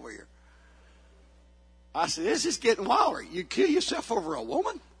man over here. I said, "This is getting wilder. You kill yourself over a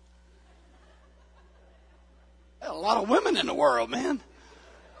woman?" There's a lot of women in the world, man.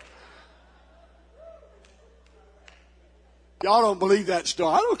 Y'all don't believe that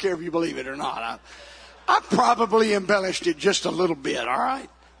story. I don't care if you believe it or not. I probably embellished it just a little bit, all right?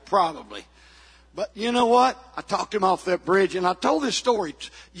 Probably. But you know what? I talked him off that bridge, and I told this story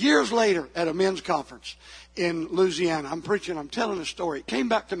years later at a men's conference in Louisiana. I'm preaching, I'm telling a story. It came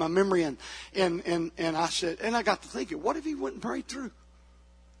back to my memory, and I said, and I got to thinking, what if he wouldn't pray through?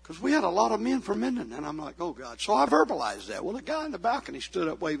 Because we had a lot of men from Minden, and I'm like, oh, God. So I verbalized that. Well, the guy in the balcony stood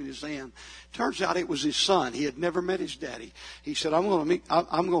up waving his hand. Turns out it was his son. He had never met his daddy. He said, I'm going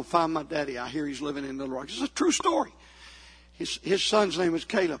to find my daddy. I hear he's living in Little Rock. It's a true story. His son's name was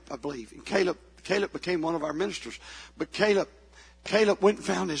Caleb, I believe. And Caleb became one of our ministers. But Caleb went and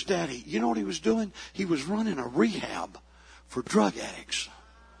found his daddy. You know what he was doing? He was running a rehab for drug addicts.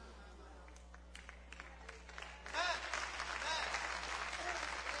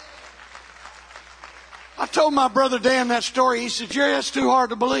 I told my brother Dan that story. He said, Jerry, that's too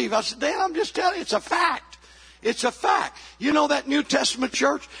hard to believe. I said, Dan, I'm just telling you, it's a fact. It's a fact. You know that New Testament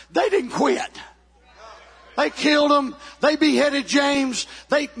church? They didn't quit. They killed him. They beheaded James.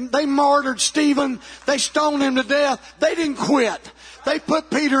 They martyred Stephen. They stoned him to death. They didn't quit. They put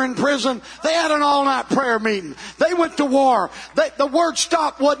Peter in prison. They had an all-night prayer meeting. They went to war. The word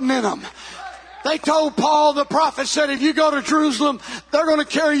stop wasn't in them. They told Paul, the prophet, said, if you go to Jerusalem, they're going to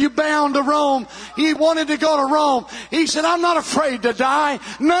carry you bound to Rome. He wanted to go to Rome. He said, I'm not afraid to die.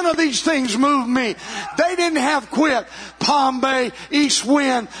 None of these things move me. They didn't have quit. Palm Bay, East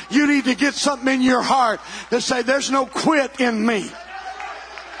Wind, you need to get something in your heart to say, there's no quit in me.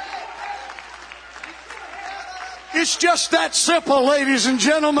 It's just that simple, ladies and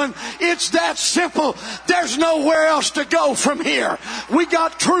gentlemen. It's that simple. There's nowhere else to go from here. We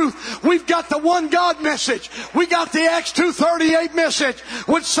got truth. We've got the one God message. We got the Acts 2:38 message.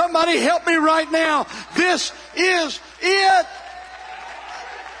 Would somebody help me right now? This is it.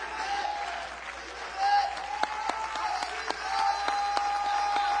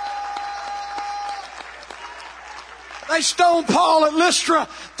 They stoned Paul at Lystra,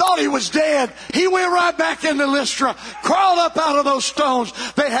 thought he was dead. He went right back into Lystra, crawled up out of those stones.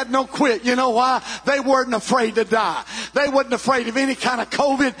 They had no quit. You know why? They weren't afraid to die. They wasn't afraid of any kind of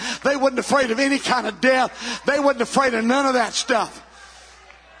COVID. They wasn't afraid of any kind of death. They wasn't afraid of none of that stuff.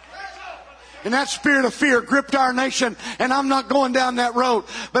 And that spirit of fear gripped our nation, and I'm not going down that road.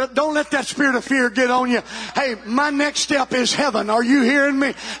 But don't let that spirit of fear get on you. Hey, my next step is heaven. Are you hearing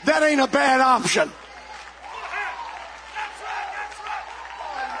me? That ain't a bad option.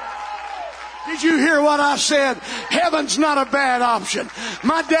 Did you hear what I said? Heaven's not a bad option.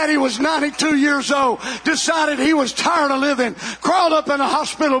 My daddy was 92 years old, decided he was tired of living, crawled up in a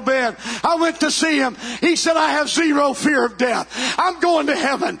hospital bed. I went to see him. He said, I have zero fear of death. I'm going to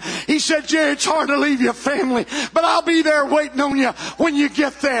heaven. He said, Jerry, it's hard to leave your family, but I'll be there waiting on you when you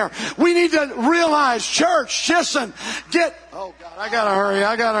get there. We need to realize, church, listen, oh God, I gotta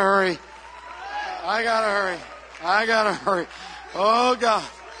hurry. Oh God.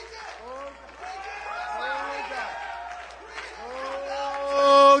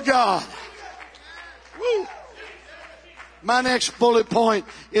 Oh, God. Woo. My next bullet point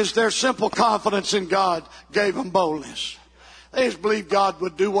is their simple confidence in God gave them boldness. They just believed God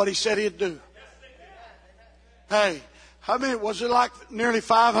would do what He said He'd do. Hey, how many, was it like nearly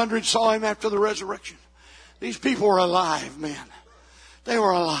 500 saw Him after the resurrection? These people were alive, man. They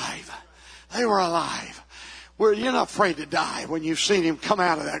were alive. They were alive. You're not afraid to die when you've seen Him come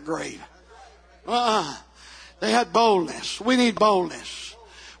out of that grave. They had boldness. We need boldness.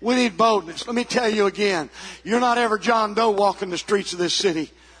 We need boldness. Let me tell you again. You're not every John Doe walking the streets of this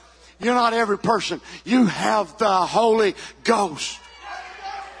city. You're not every person. You have the Holy Ghost.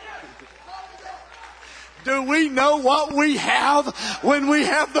 Do we know what we have when we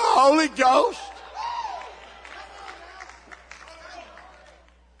have the Holy Ghost?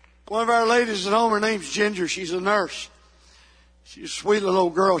 One of our ladies at home, her name's Ginger. She's a nurse. She's a sweet little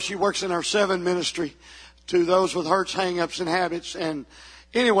old girl. She works in our 7 ministry to those with hurts, hang-ups, and habits. And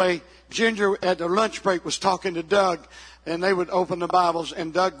anyway, Ginger at the lunch break was talking to Doug, and they would open the Bibles,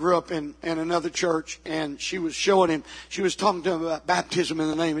 and Doug grew up in another church, and she was showing him, she was talking to him about baptism in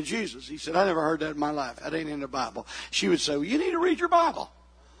the name of Jesus. He said, I never heard that in my life. That ain't in the Bible. She would say, well, you need to read your Bible.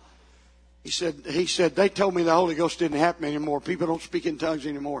 He said, they told me the Holy Ghost didn't happen anymore. People don't speak in tongues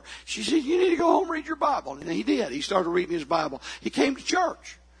anymore. She said, you need to go home and read your Bible. And he did. He started reading his Bible. He came to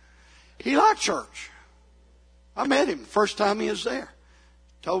church. He liked church. I met him the first time he was there.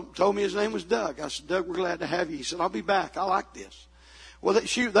 Told me his name was Doug. I said, Doug, we're glad to have you. He said, I'll be back. I like this. Well,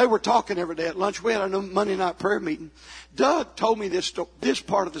 they were talking every day at lunch. We had a Monday night prayer meeting. Doug told me this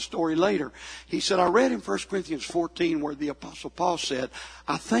part of the story later. He said, I read in 1 Corinthians 14 where the Apostle Paul said,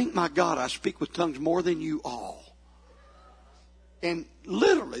 I thank my God I speak with tongues more than you all. And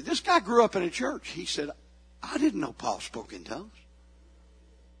literally, this guy grew up in a church. He said, I didn't know Paul spoke in tongues.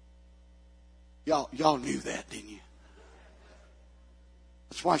 Y'all knew that, didn't you?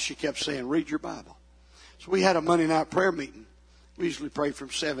 That's why she kept saying, read your Bible. So we had a Monday night prayer meeting. We usually pray from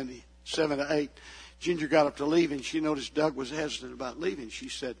 7 to 8. Ginger got up to leave, and she noticed Doug was hesitant about leaving. He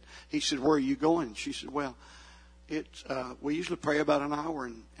said, where are you going? She said, well, we usually pray about an hour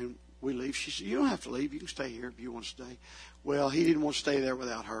and we leave. She said, you don't have to leave. You can stay here if you want to stay. Well, he didn't want to stay there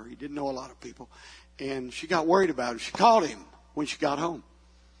without her. He didn't know a lot of people. And she got worried about it. She called him when she got home.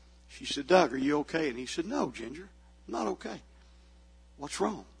 She said, Doug, are you okay? And he said, no, Ginger, I'm not okay. What's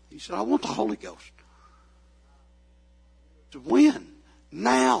wrong? He said, I want the Holy Ghost. To when?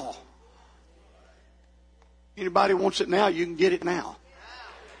 Now. Anybody wants it now, you can get it now.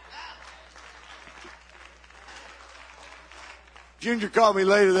 Ginger called me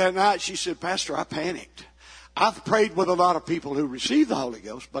later that night. She said, Pastor, I panicked. I've prayed with a lot of people who received the Holy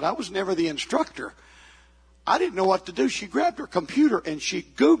Ghost, but I was never the instructor. I didn't know what to do. She grabbed her computer and she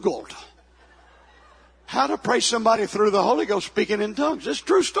Googled how to pray somebody through the Holy Ghost speaking in tongues. It's a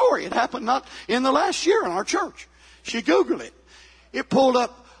true story. It happened not in the last year in our church. She Googled it. It pulled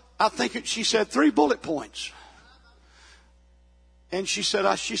up, I think she said 3 bullet points. And she said,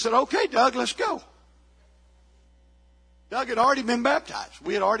 okay, Doug, let's go. Doug had already been baptized.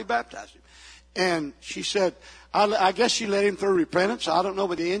 We had already baptized him. And she said, I guess she led him through repentance. I don't know,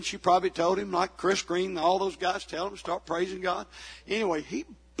 but in the end she probably told him, like Chris Green and all those guys, tell him to start praising God. Anyway, he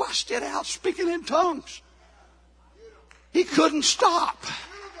busted out speaking in tongues. He couldn't stop.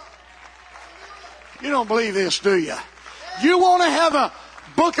 You don't believe this, do you? You want to have a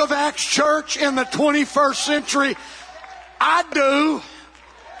Book of Acts church in the 21st century? I do.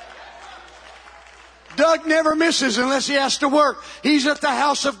 Doug never misses unless he has to work. He's at the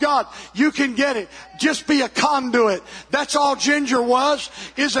house of God. You can get it. Just be a conduit. That's all Ginger was,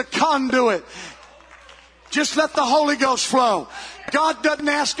 is a conduit. Just let the Holy Ghost flow. God doesn't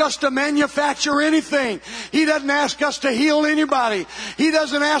ask us to manufacture anything. He doesn't ask us to heal anybody. He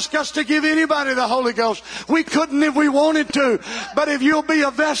doesn't ask us to give anybody the Holy Ghost. We couldn't if we wanted to. But if you'll be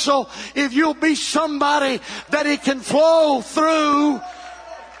a vessel, if you'll be somebody that it can flow through.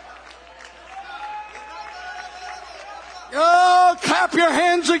 Oh, clap your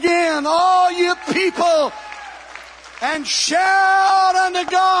hands again, all you people, and shout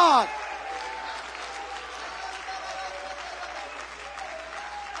unto God.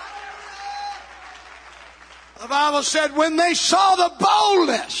 The Bible said when they saw the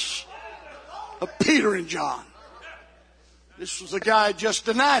boldness of Peter and John. This was the guy who just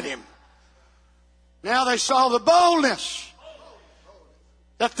denied him. Now they saw the boldness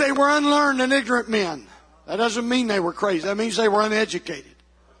that they were unlearned and ignorant men. That doesn't mean they were crazy. That means they were uneducated.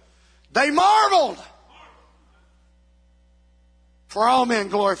 They marveled. For all men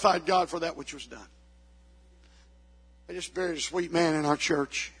glorified God for that which was done. I just buried a sweet man in our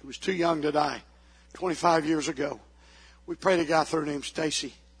church. He was too young to die. 25 years ago. We prayed a guy through named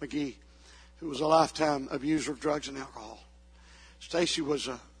Stacy McGee, who was a lifetime abuser of drugs and alcohol. Stacy was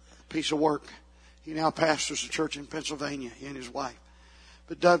a piece of work. He now pastors a church in Pennsylvania, he and his wife.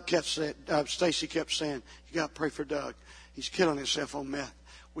 But Stacy kept saying, you got to pray for Doug. He's killing himself on meth.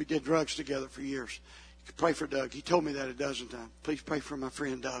 We did drugs together for years. You can pray for Doug. He told me that a dozen times. Please pray for my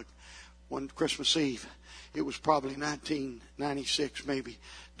friend Doug. One Christmas Eve, it was probably 1996 maybe,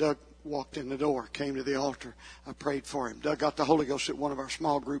 Doug walked in the door, came to the altar. I prayed for him. Doug got the Holy Ghost at one of our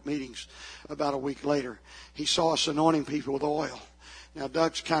small group meetings about a week later. He saw us anointing people with oil. Now,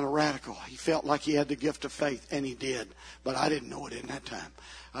 Doug's kind of radical. He felt like he had the gift of faith, and he did. But I didn't know it in that time.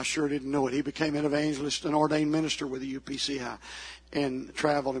 I sure didn't know it. He became an evangelist, an ordained minister with the UPCI, and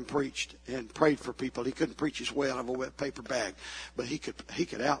traveled and preached and prayed for people. He couldn't preach his way out of a wet paper bag, but he could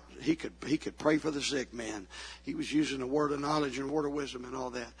pray for the sick man. He was using the word of knowledge and word of wisdom and all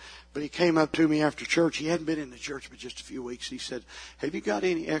that. But he came up to me after church. He hadn't been in the church but just a few weeks. He said, "Have you got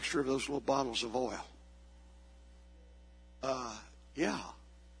any extra of those little bottles of oil?" Yeah.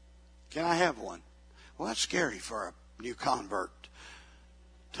 Can I have one? Well, that's scary for a new convert,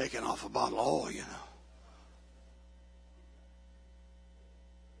 taking off a bottle of oil, you know.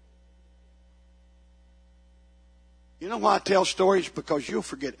 You know why I tell stories? Because you'll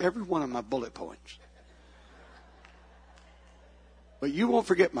forget every one of my bullet points. But you won't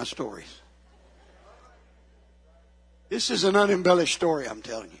forget my stories. This is an unembellished story, I'm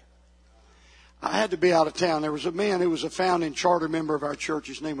telling you. I had to be out of town. There was a man who was a founding charter member of our church.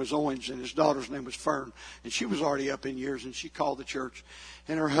 His name was Owens, and his daughter's name was Fern. And she was already up in years, and she called the church.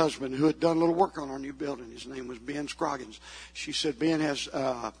 And her husband, who had done a little work on our new building, his name was Ben Scroggins. She said, Ben has,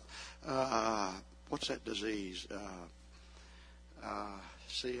 what's that disease?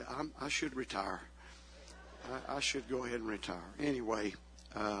 I should retire. I should go ahead and retire. Anyway,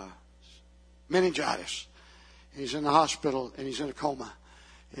 meningitis. He's in the hospital, and he's in a coma.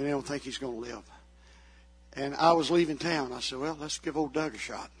 And they don't think he's going to live. And I was leaving town. I said, well, let's give old Doug a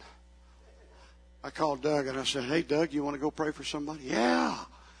shot. I called Doug and I said, hey, Doug, you want to go pray for somebody? Yeah.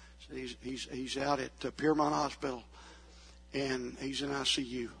 So he's out at Piermont Hospital, and he's in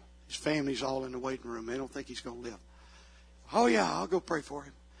ICU. His family's all in the waiting room. They don't think he's going to live. Oh, yeah, I'll go pray for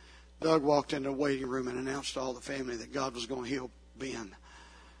him. Doug walked into the waiting room and announced to all the family that God was going to heal Ben.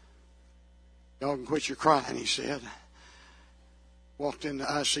 Y'all can quit your crying, he said. Walked into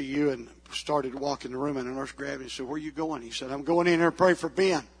ICU and started walking the room, and the nurse grabbed him and said, "Where are you going?" He said, "I'm going in there to pray for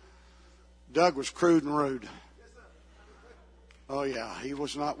Ben." Doug was crude and rude. Oh yeah, he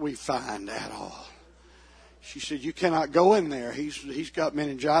was not refined at all. She said, "You cannot go in there. He's got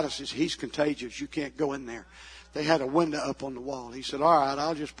meningitis. He's contagious. You can't go in there." They had a window up on the wall. He said, "All right,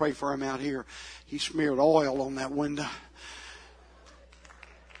 I'll just pray for him out here." He smeared oil on that window.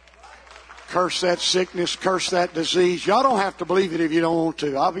 Curse that sickness, curse that disease. Y'all don't have to believe it if you don't want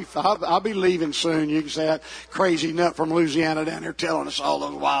to. I'll be leaving soon. You can say that crazy nut from Louisiana down there telling us all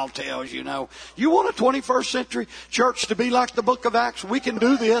those wild tales, you know. You want a 21st century church to be like the book of Acts? We can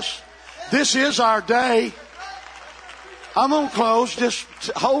do this. This is our day. I'm going to close. Just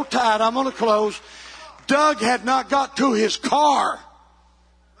hold tight. I'm going to close. Doug had not got to his car.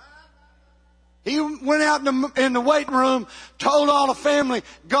 He went out in the waiting room, told all the family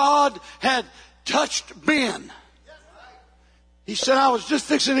God had touched Ben. He said, "I was just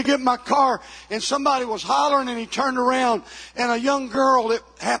fixing to get in my car and somebody was hollering," and he turned around, and a young girl that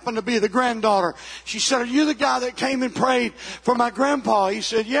happened to be the granddaughter, she said, "Are you the guy that came and prayed for my grandpa?" He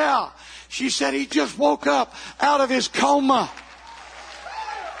said, "Yeah." She said, "He just woke up out of his coma.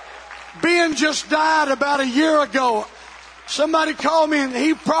 Ben just died about a year ago. Somebody called me, and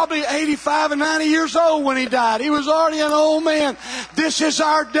he probably 85 and 90 years old when he died. He was already an old man. This is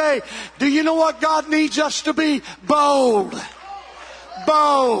our day." Do you know what God needs us to be? Bold.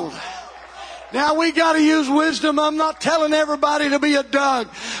 Bold. Now we got to use wisdom. I'm not telling everybody to be a Doug,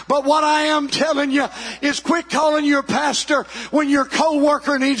 but what I am telling you is quit calling your pastor when your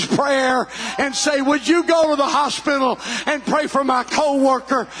co-worker needs prayer and say, "Would you go to the hospital and pray for my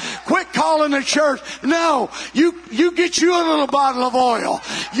co-worker?" Quit calling the church. No, you get you a little bottle of oil.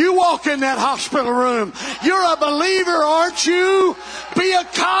 You walk in that hospital room. You're a believer, aren't you? Be a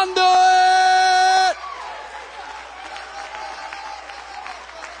conduit.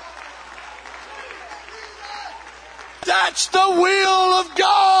 That's the will of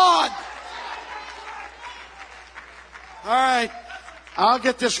God. All right. I'll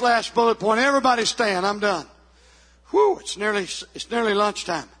get this last bullet point. Everybody stand. I'm done. Whew, it's nearly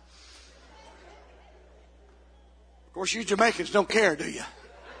lunchtime. Of course, you Jamaicans don't care, do you?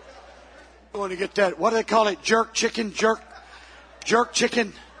 Going to get that, what do they call it? Jerk chicken? Jerk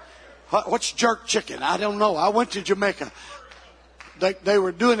chicken? What's jerk chicken? I don't know. I went to Jamaica. They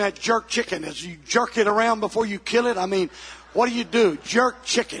were doing that jerk chicken. As you jerk it around before you kill it. I mean, what do? Jerk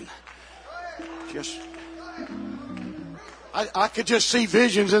chicken. I could just see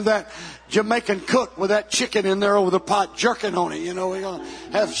visions of that Jamaican cook with that chicken in there over the pot jerking on it. You know, we're going to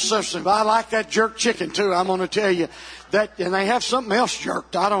have something. I like that jerk chicken too. I'm going to tell you that. And they have something else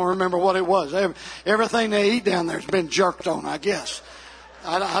jerked. I don't remember what it was. Everything they eat down there has been jerked on, I guess.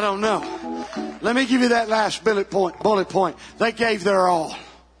 I don't know. Let me give you that last bullet point. They gave their all.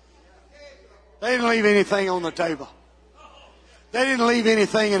 They didn't leave anything on the table. They didn't leave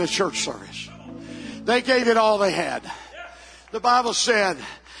anything in a church service. They gave it all they had. The Bible said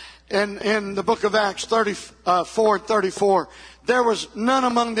in the book of Acts 34:34, there was none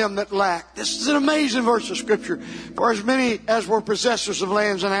among them that lacked. This is an amazing verse of Scripture. For as many as were possessors of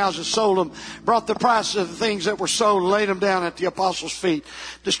lands and houses sold them, brought the price of the things that were sold, and laid them down at the apostles' feet.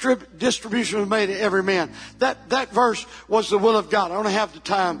 Distribution was made to every man. That verse was the will of God. I don't have the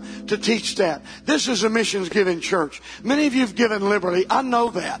time to teach that. This is a missions-giving church. Many of you have given liberally. I know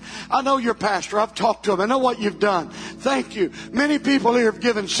that. I know your pastor. I've talked to him. I know what you've done. Thank you. Many people here have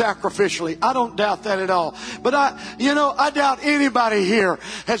given sacrificially. I don't doubt that at all. But I doubt anybody here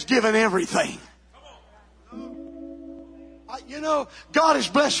has given everything. God has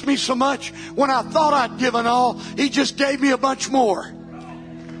blessed me so much. When I thought I'd given all, He just gave me a bunch more.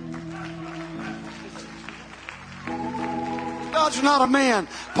 God's not a man.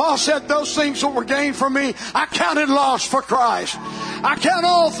 Paul said, "Those things that were gained for me, I counted loss for Christ." I count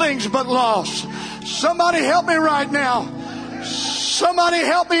all things but loss. Somebody help me right now. Somebody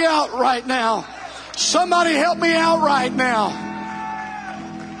help me out right now. Somebody help me out right now.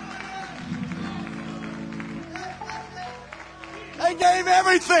 They gave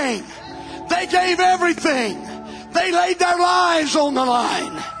everything. They gave everything. They laid their lives on the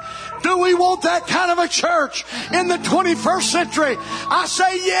line. Do we want that kind of a church in the 21st century? I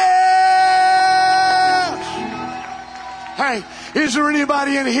say yes. Hey, is there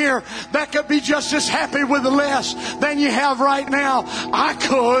anybody in here that could be just as happy with the less than you have right now? I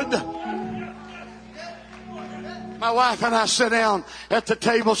could. My wife and I sit down at the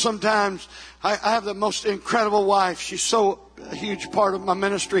table sometimes. I have the most incredible wife. She's so a huge part of my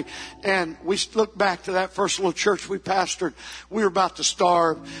ministry. And we look back to that first little church we pastored. We were about to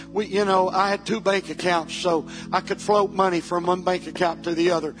starve. I had 2 bank accounts, so I could float money from one bank account to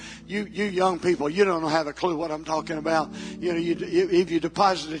the other. You young people, you don't have a clue what I'm talking about. If you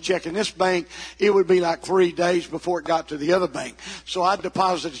deposit a check in this bank, it would be like 3 days before it got to the other bank. So I'd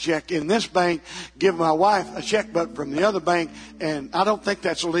deposit a check in this bank, give my wife a checkbook from the other bank, and I don't think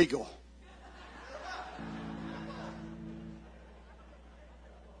that's illegal.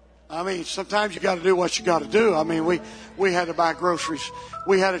 I mean, sometimes you got to do what you got to do. I mean, we had to buy groceries.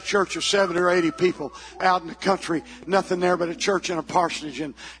 We had a church of 70 or 80 people out in the country, nothing there but a church and a parsonage,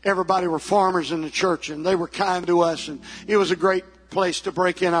 and everybody were farmers in the church, and they were kind to us, and it was a great place to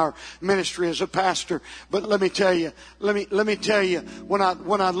break in our ministry as a pastor. But let me tell you, when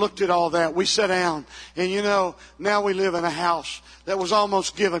I looked at all that, we sat down, and now we live in a house that was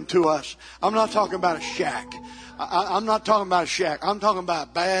almost given to us. I'm not talking about a shack. I'm not talking about a shack. I'm talking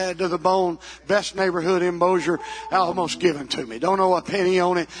about bad to the bone, best neighborhood in Bossier, almost given to me. Don't know a penny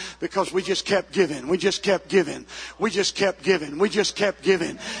on it because we just kept giving. We just kept giving. We just kept giving. We just kept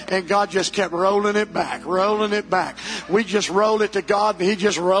giving. And God just kept rolling it back, rolling it back. We just rolled it to God and He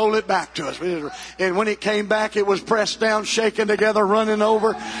just rolled it back to us. And when it came back, it was pressed down, shaken together, running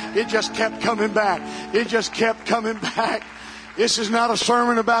over. It just kept coming back. It just kept coming back. This is not a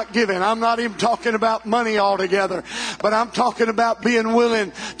sermon about giving. I'm not even talking about money altogether. But I'm talking about being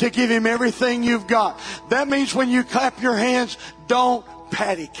willing to give Him everything you've got. That means when you clap your hands, don't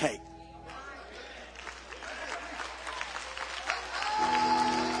patty cake.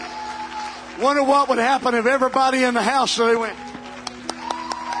 Wonder what would happen if everybody in the house, so they went.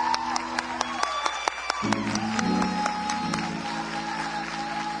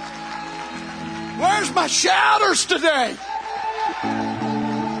 Where's my shouters today?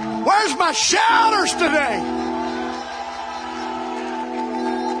 Where's my shouters today?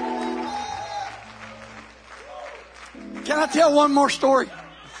 Can I tell one more story?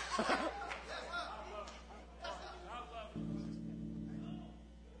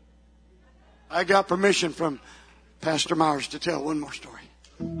 I got permission from Pastor Myers to tell one more story.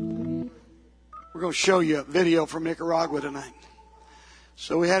 We're going to show you a video from Nicaragua tonight.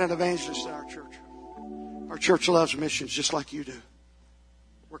 So we had an evangelist in our church. Our church loves missions just like you do.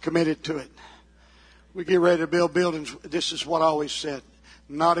 We're committed to it. We get ready to build buildings. This is what I always said.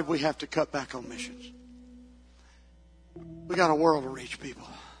 Not if we have to cut back on missions. We got a world to reach people.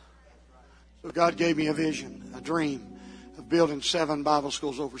 So God gave me a vision, a dream of building 7 Bible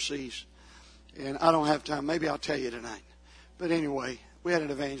schools overseas. And I don't have time. Maybe I'll tell you tonight. But anyway, we had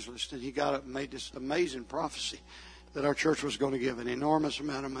an evangelist and he got up and made this amazing prophecy that our church was going to give an enormous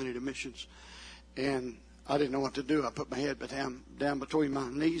amount of money to missions. And I didn't know what to do. I put my head down between my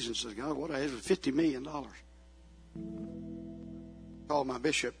knees and said, God, what is it? $50 million. Called my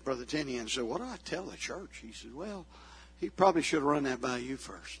bishop, Brother Tenney, and said, what do I tell the church? He said, well, he probably should have run that by you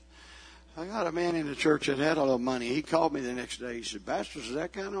first. I got a man in the church that had a little money. He called me the next day. He said, Pastor, does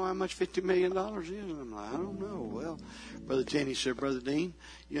that guy know how much $50 million is? And I'm like, I don't know. Well, Brother Tenney said, Brother Dean,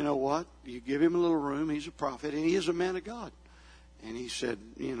 you know what? You give him a little room. He's a prophet, and he is a man of God. And he said,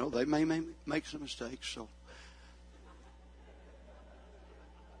 they may make some mistakes. So,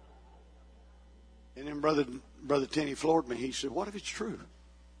 and then Brother Tenney floored me. He said, what if it's true?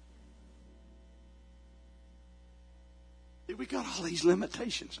 We got all these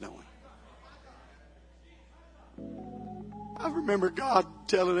limitations, don't we? I remember God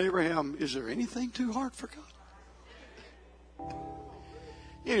telling Abraham, is there anything too hard for God?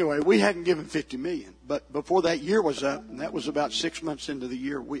 Anyway, we hadn't given $50 million, but before that year was up, and that was about 6 months into the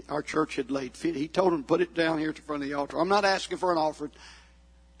year, our church had laid $50. He told him, put it down here at the front of the altar. I'm not asking for an offering.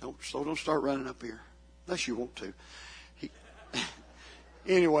 Don't start running up here, unless you want to.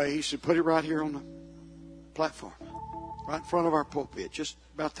 Anyway, he said, put it right here on the platform, right in front of our pulpit, just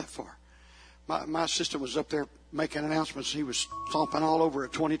about that far. My assistant was up there making announcements. He was stomping all over a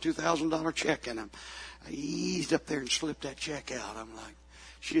 $22,000 check, and I eased up there and slipped that check out. I'm like,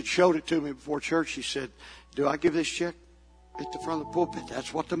 she had showed it to me before church. She said, do I give this check at the front of the pulpit?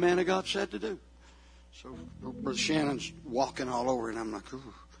 That's what the man of God said to do. So Brother Shannon's walking all over, and I'm like,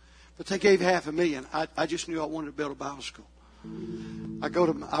 ooh. But they gave $500,000. I just knew I wanted to build a Bible school.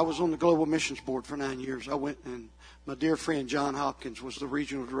 I was on the Global Missions Board for 9 years. I went, and my dear friend John Hopkins was the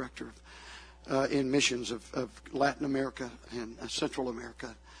regional director in missions of Latin America and Central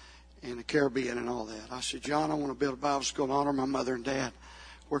America and the Caribbean and all that. I said, John, I want to build a Bible school and honor my mother and dad.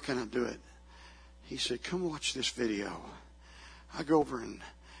 Where can I do it? He said, come watch this video. I go over and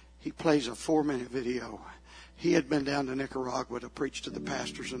he plays a 4-minute video. He had been down to Nicaragua to preach to the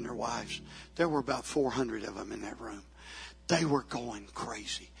pastors and their wives. There were about 400 of them in that room. they were going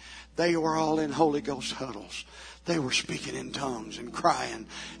crazy. They were all in Holy Ghost huddles. They were speaking in tongues and crying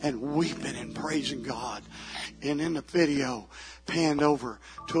and weeping and praising God. And in the video, panned over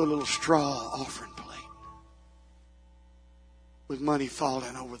to a little straw offering plate with money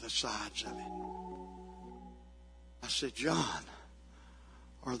falling over the sides of it. I said, John,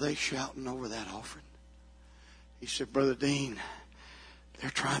 are they shouting over that offering? He said, Brother Dean, they're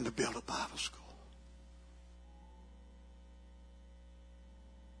trying to build a Bible school.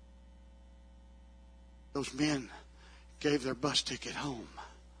 Those men gave their bus ticket home.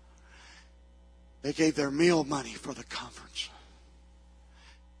 They gave their meal money for the conference.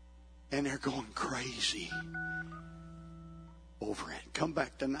 And they're going crazy over it. Come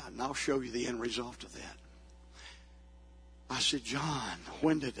back tonight and I'll show you the end result of that. I said, John,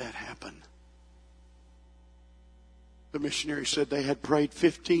 when did that happen? The missionary said they had prayed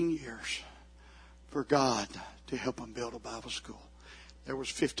 15 years for God to help them build a Bible school. There was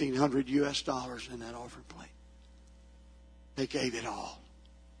 $1,500 US in that offering plate. They gave it all.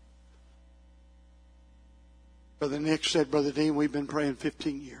 Brother Nick said, Brother Dean, we've been praying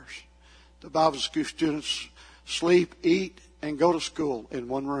 15 years. The Bible school students sleep, eat, and go to school in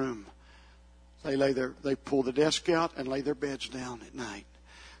one room. They pull the desk out and lay their beds down at night.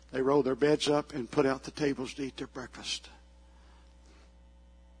 They roll their beds up and put out the tables to eat their breakfast.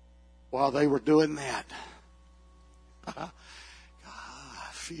 While they were doing that, I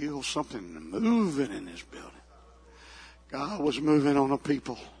feel something moving in this building. God was moving on a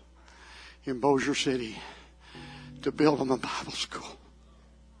people in Bossier City to build them a Bible school.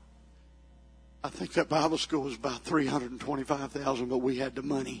 I think that Bible school was about $325,000, but we had the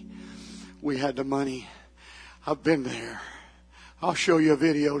money. We had the money. I've been there. I'll show you a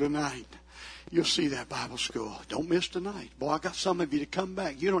video tonight. You'll see that Bible school. Don't miss tonight. Boy, I got some of you to come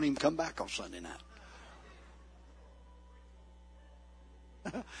back. You don't even come back on Sunday night.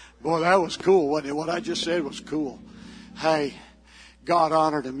 Boy, that was cool, wasn't it? What I just said was cool. Hey, God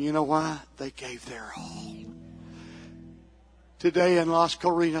honored them. You know why? They gave their all. Today in Las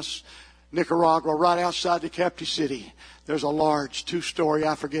Colinas, Nicaragua, right outside the capital city, there's a large 2-story,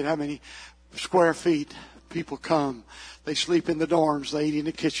 I forget how many square feet. People come. They sleep in the dorms. They eat in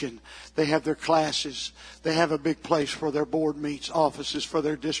the kitchen. They have their classes. They have a big place for their board meets, offices for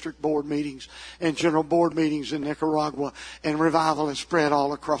their district board meetings and general board meetings in Nicaragua. And revival is spread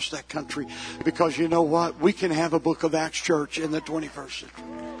all across that country. Because you know what? We can have a Book of Acts church in the 21st century.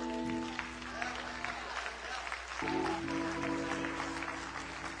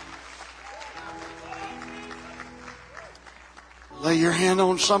 Lay your hand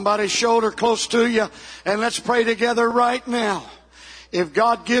on somebody's shoulder close to you and let's pray together right now. If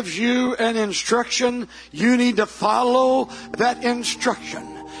God gives you an instruction, you need to follow that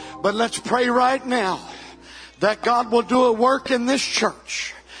instruction. But let's pray right now that God will do a work in this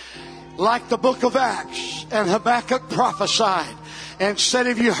church like the book of Acts and Habakkuk prophesied and said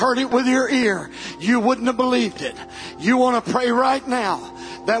if you heard it with your ear, you wouldn't have believed it. You want to pray right now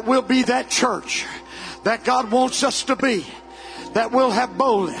that we'll be that church that God wants us to be. That will have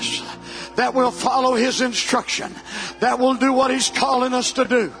boldness, that will follow His instruction, that will do what He's calling us to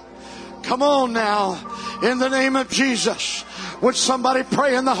do. Come on now, in the name of Jesus. Would somebody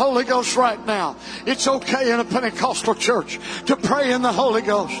pray in the Holy Ghost right now? It's okay in a Pentecostal church to pray in the Holy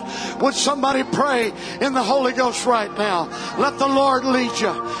Ghost. Would somebody pray in the Holy Ghost right now? Let the Lord lead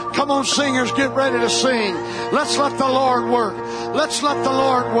you. Come on, singers, get ready to sing. Let's let the Lord work. Let's let the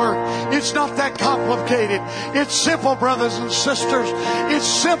Lord work. It's not that complicated. It's simple, brothers and sisters. It's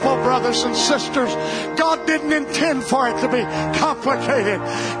simple, brothers and sisters. God didn't intend for it to be complicated.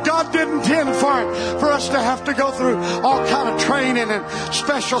 God didn't intend for it for us to have to go through all kind of training and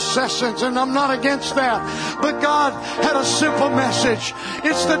special sessions, and I'm not against that. But God had a simple message.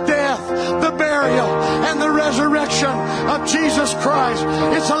 It's the death, the burial, and the resurrection of Jesus Christ.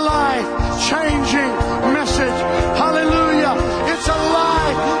 It's a life-changing message. Hallelujah. It's a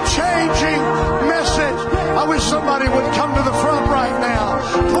life-changing message. I wish somebody would come to the front right now.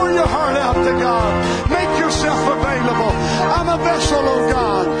 Pour your heart out to God. Make yourself available. I'm a vessel, oh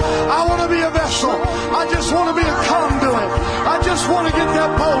God. I want to be a vessel. I just want to be a conduit. I just want to get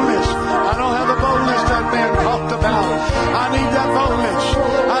that boldness. I don't have the boldness that man talked about. I need that boldness.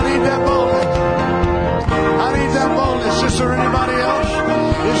 I need that boldness. I need that boldness. Is there anybody else?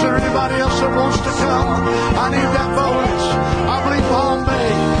 Is there anybody else that wants to come? I need that boldness. I believe Palm Bay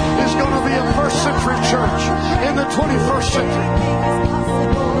is going to be a first century church in the 21st century.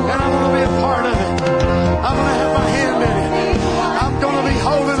 And I want to be a part of it. I'm going to have my hand in it. I'm going to be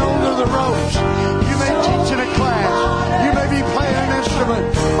holding on to the ropes. You may teach in a class. You may be playing an instrument.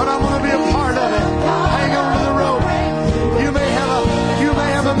 But I'm going to be a part of it. Hang on to the rope. You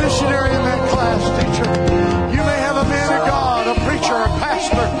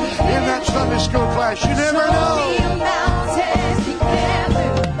You never know.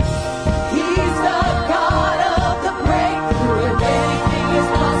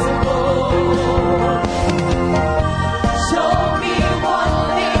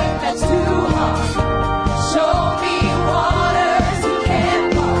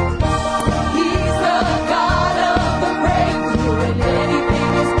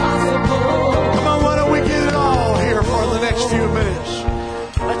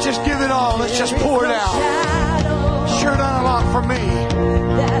 Let's just pour it out. Sure done a lot for me.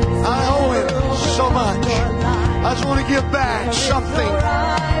 I owe him so much. I just want to give back something.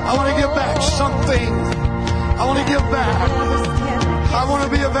 I want to give back something. I want to give back. I want to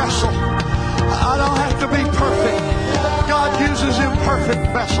be a vessel. I don't have to be perfect. God uses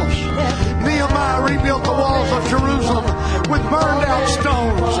imperfect vessels. Nehemiah rebuilt the walls of Jerusalem with burned out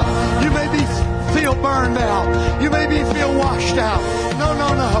stones. You may feel burned out. You may feel washed out. No.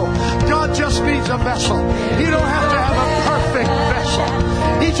 God just needs a vessel. He don't have to have a perfect vessel.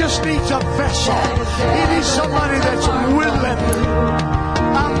 He just needs a vessel. He needs somebody that's willing.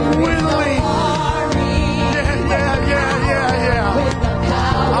 I'm willing. Yeah.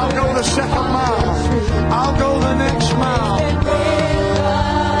 I'll go the second mile. I'll go the next mile.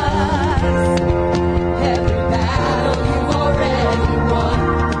 Every battle you've already won.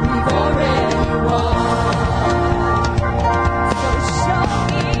 We've already won.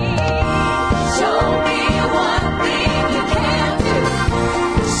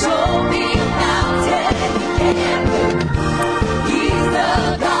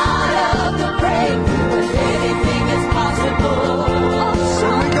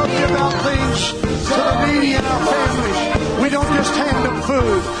 We don't just hand them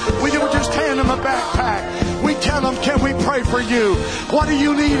food. We don't just hand them a backpack. We tell them, can we pray for you? What do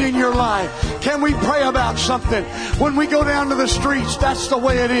you need in your life? Can we pray about something? When we go down to the streets, that's the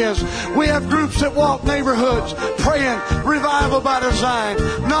way it is. We have groups that walk neighborhoods, praying, revival by design,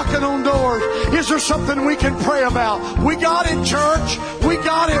 knocking on doors. Is there something we can pray about? We got it, church. We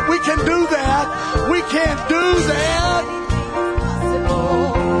got it. We can do that. We can't do that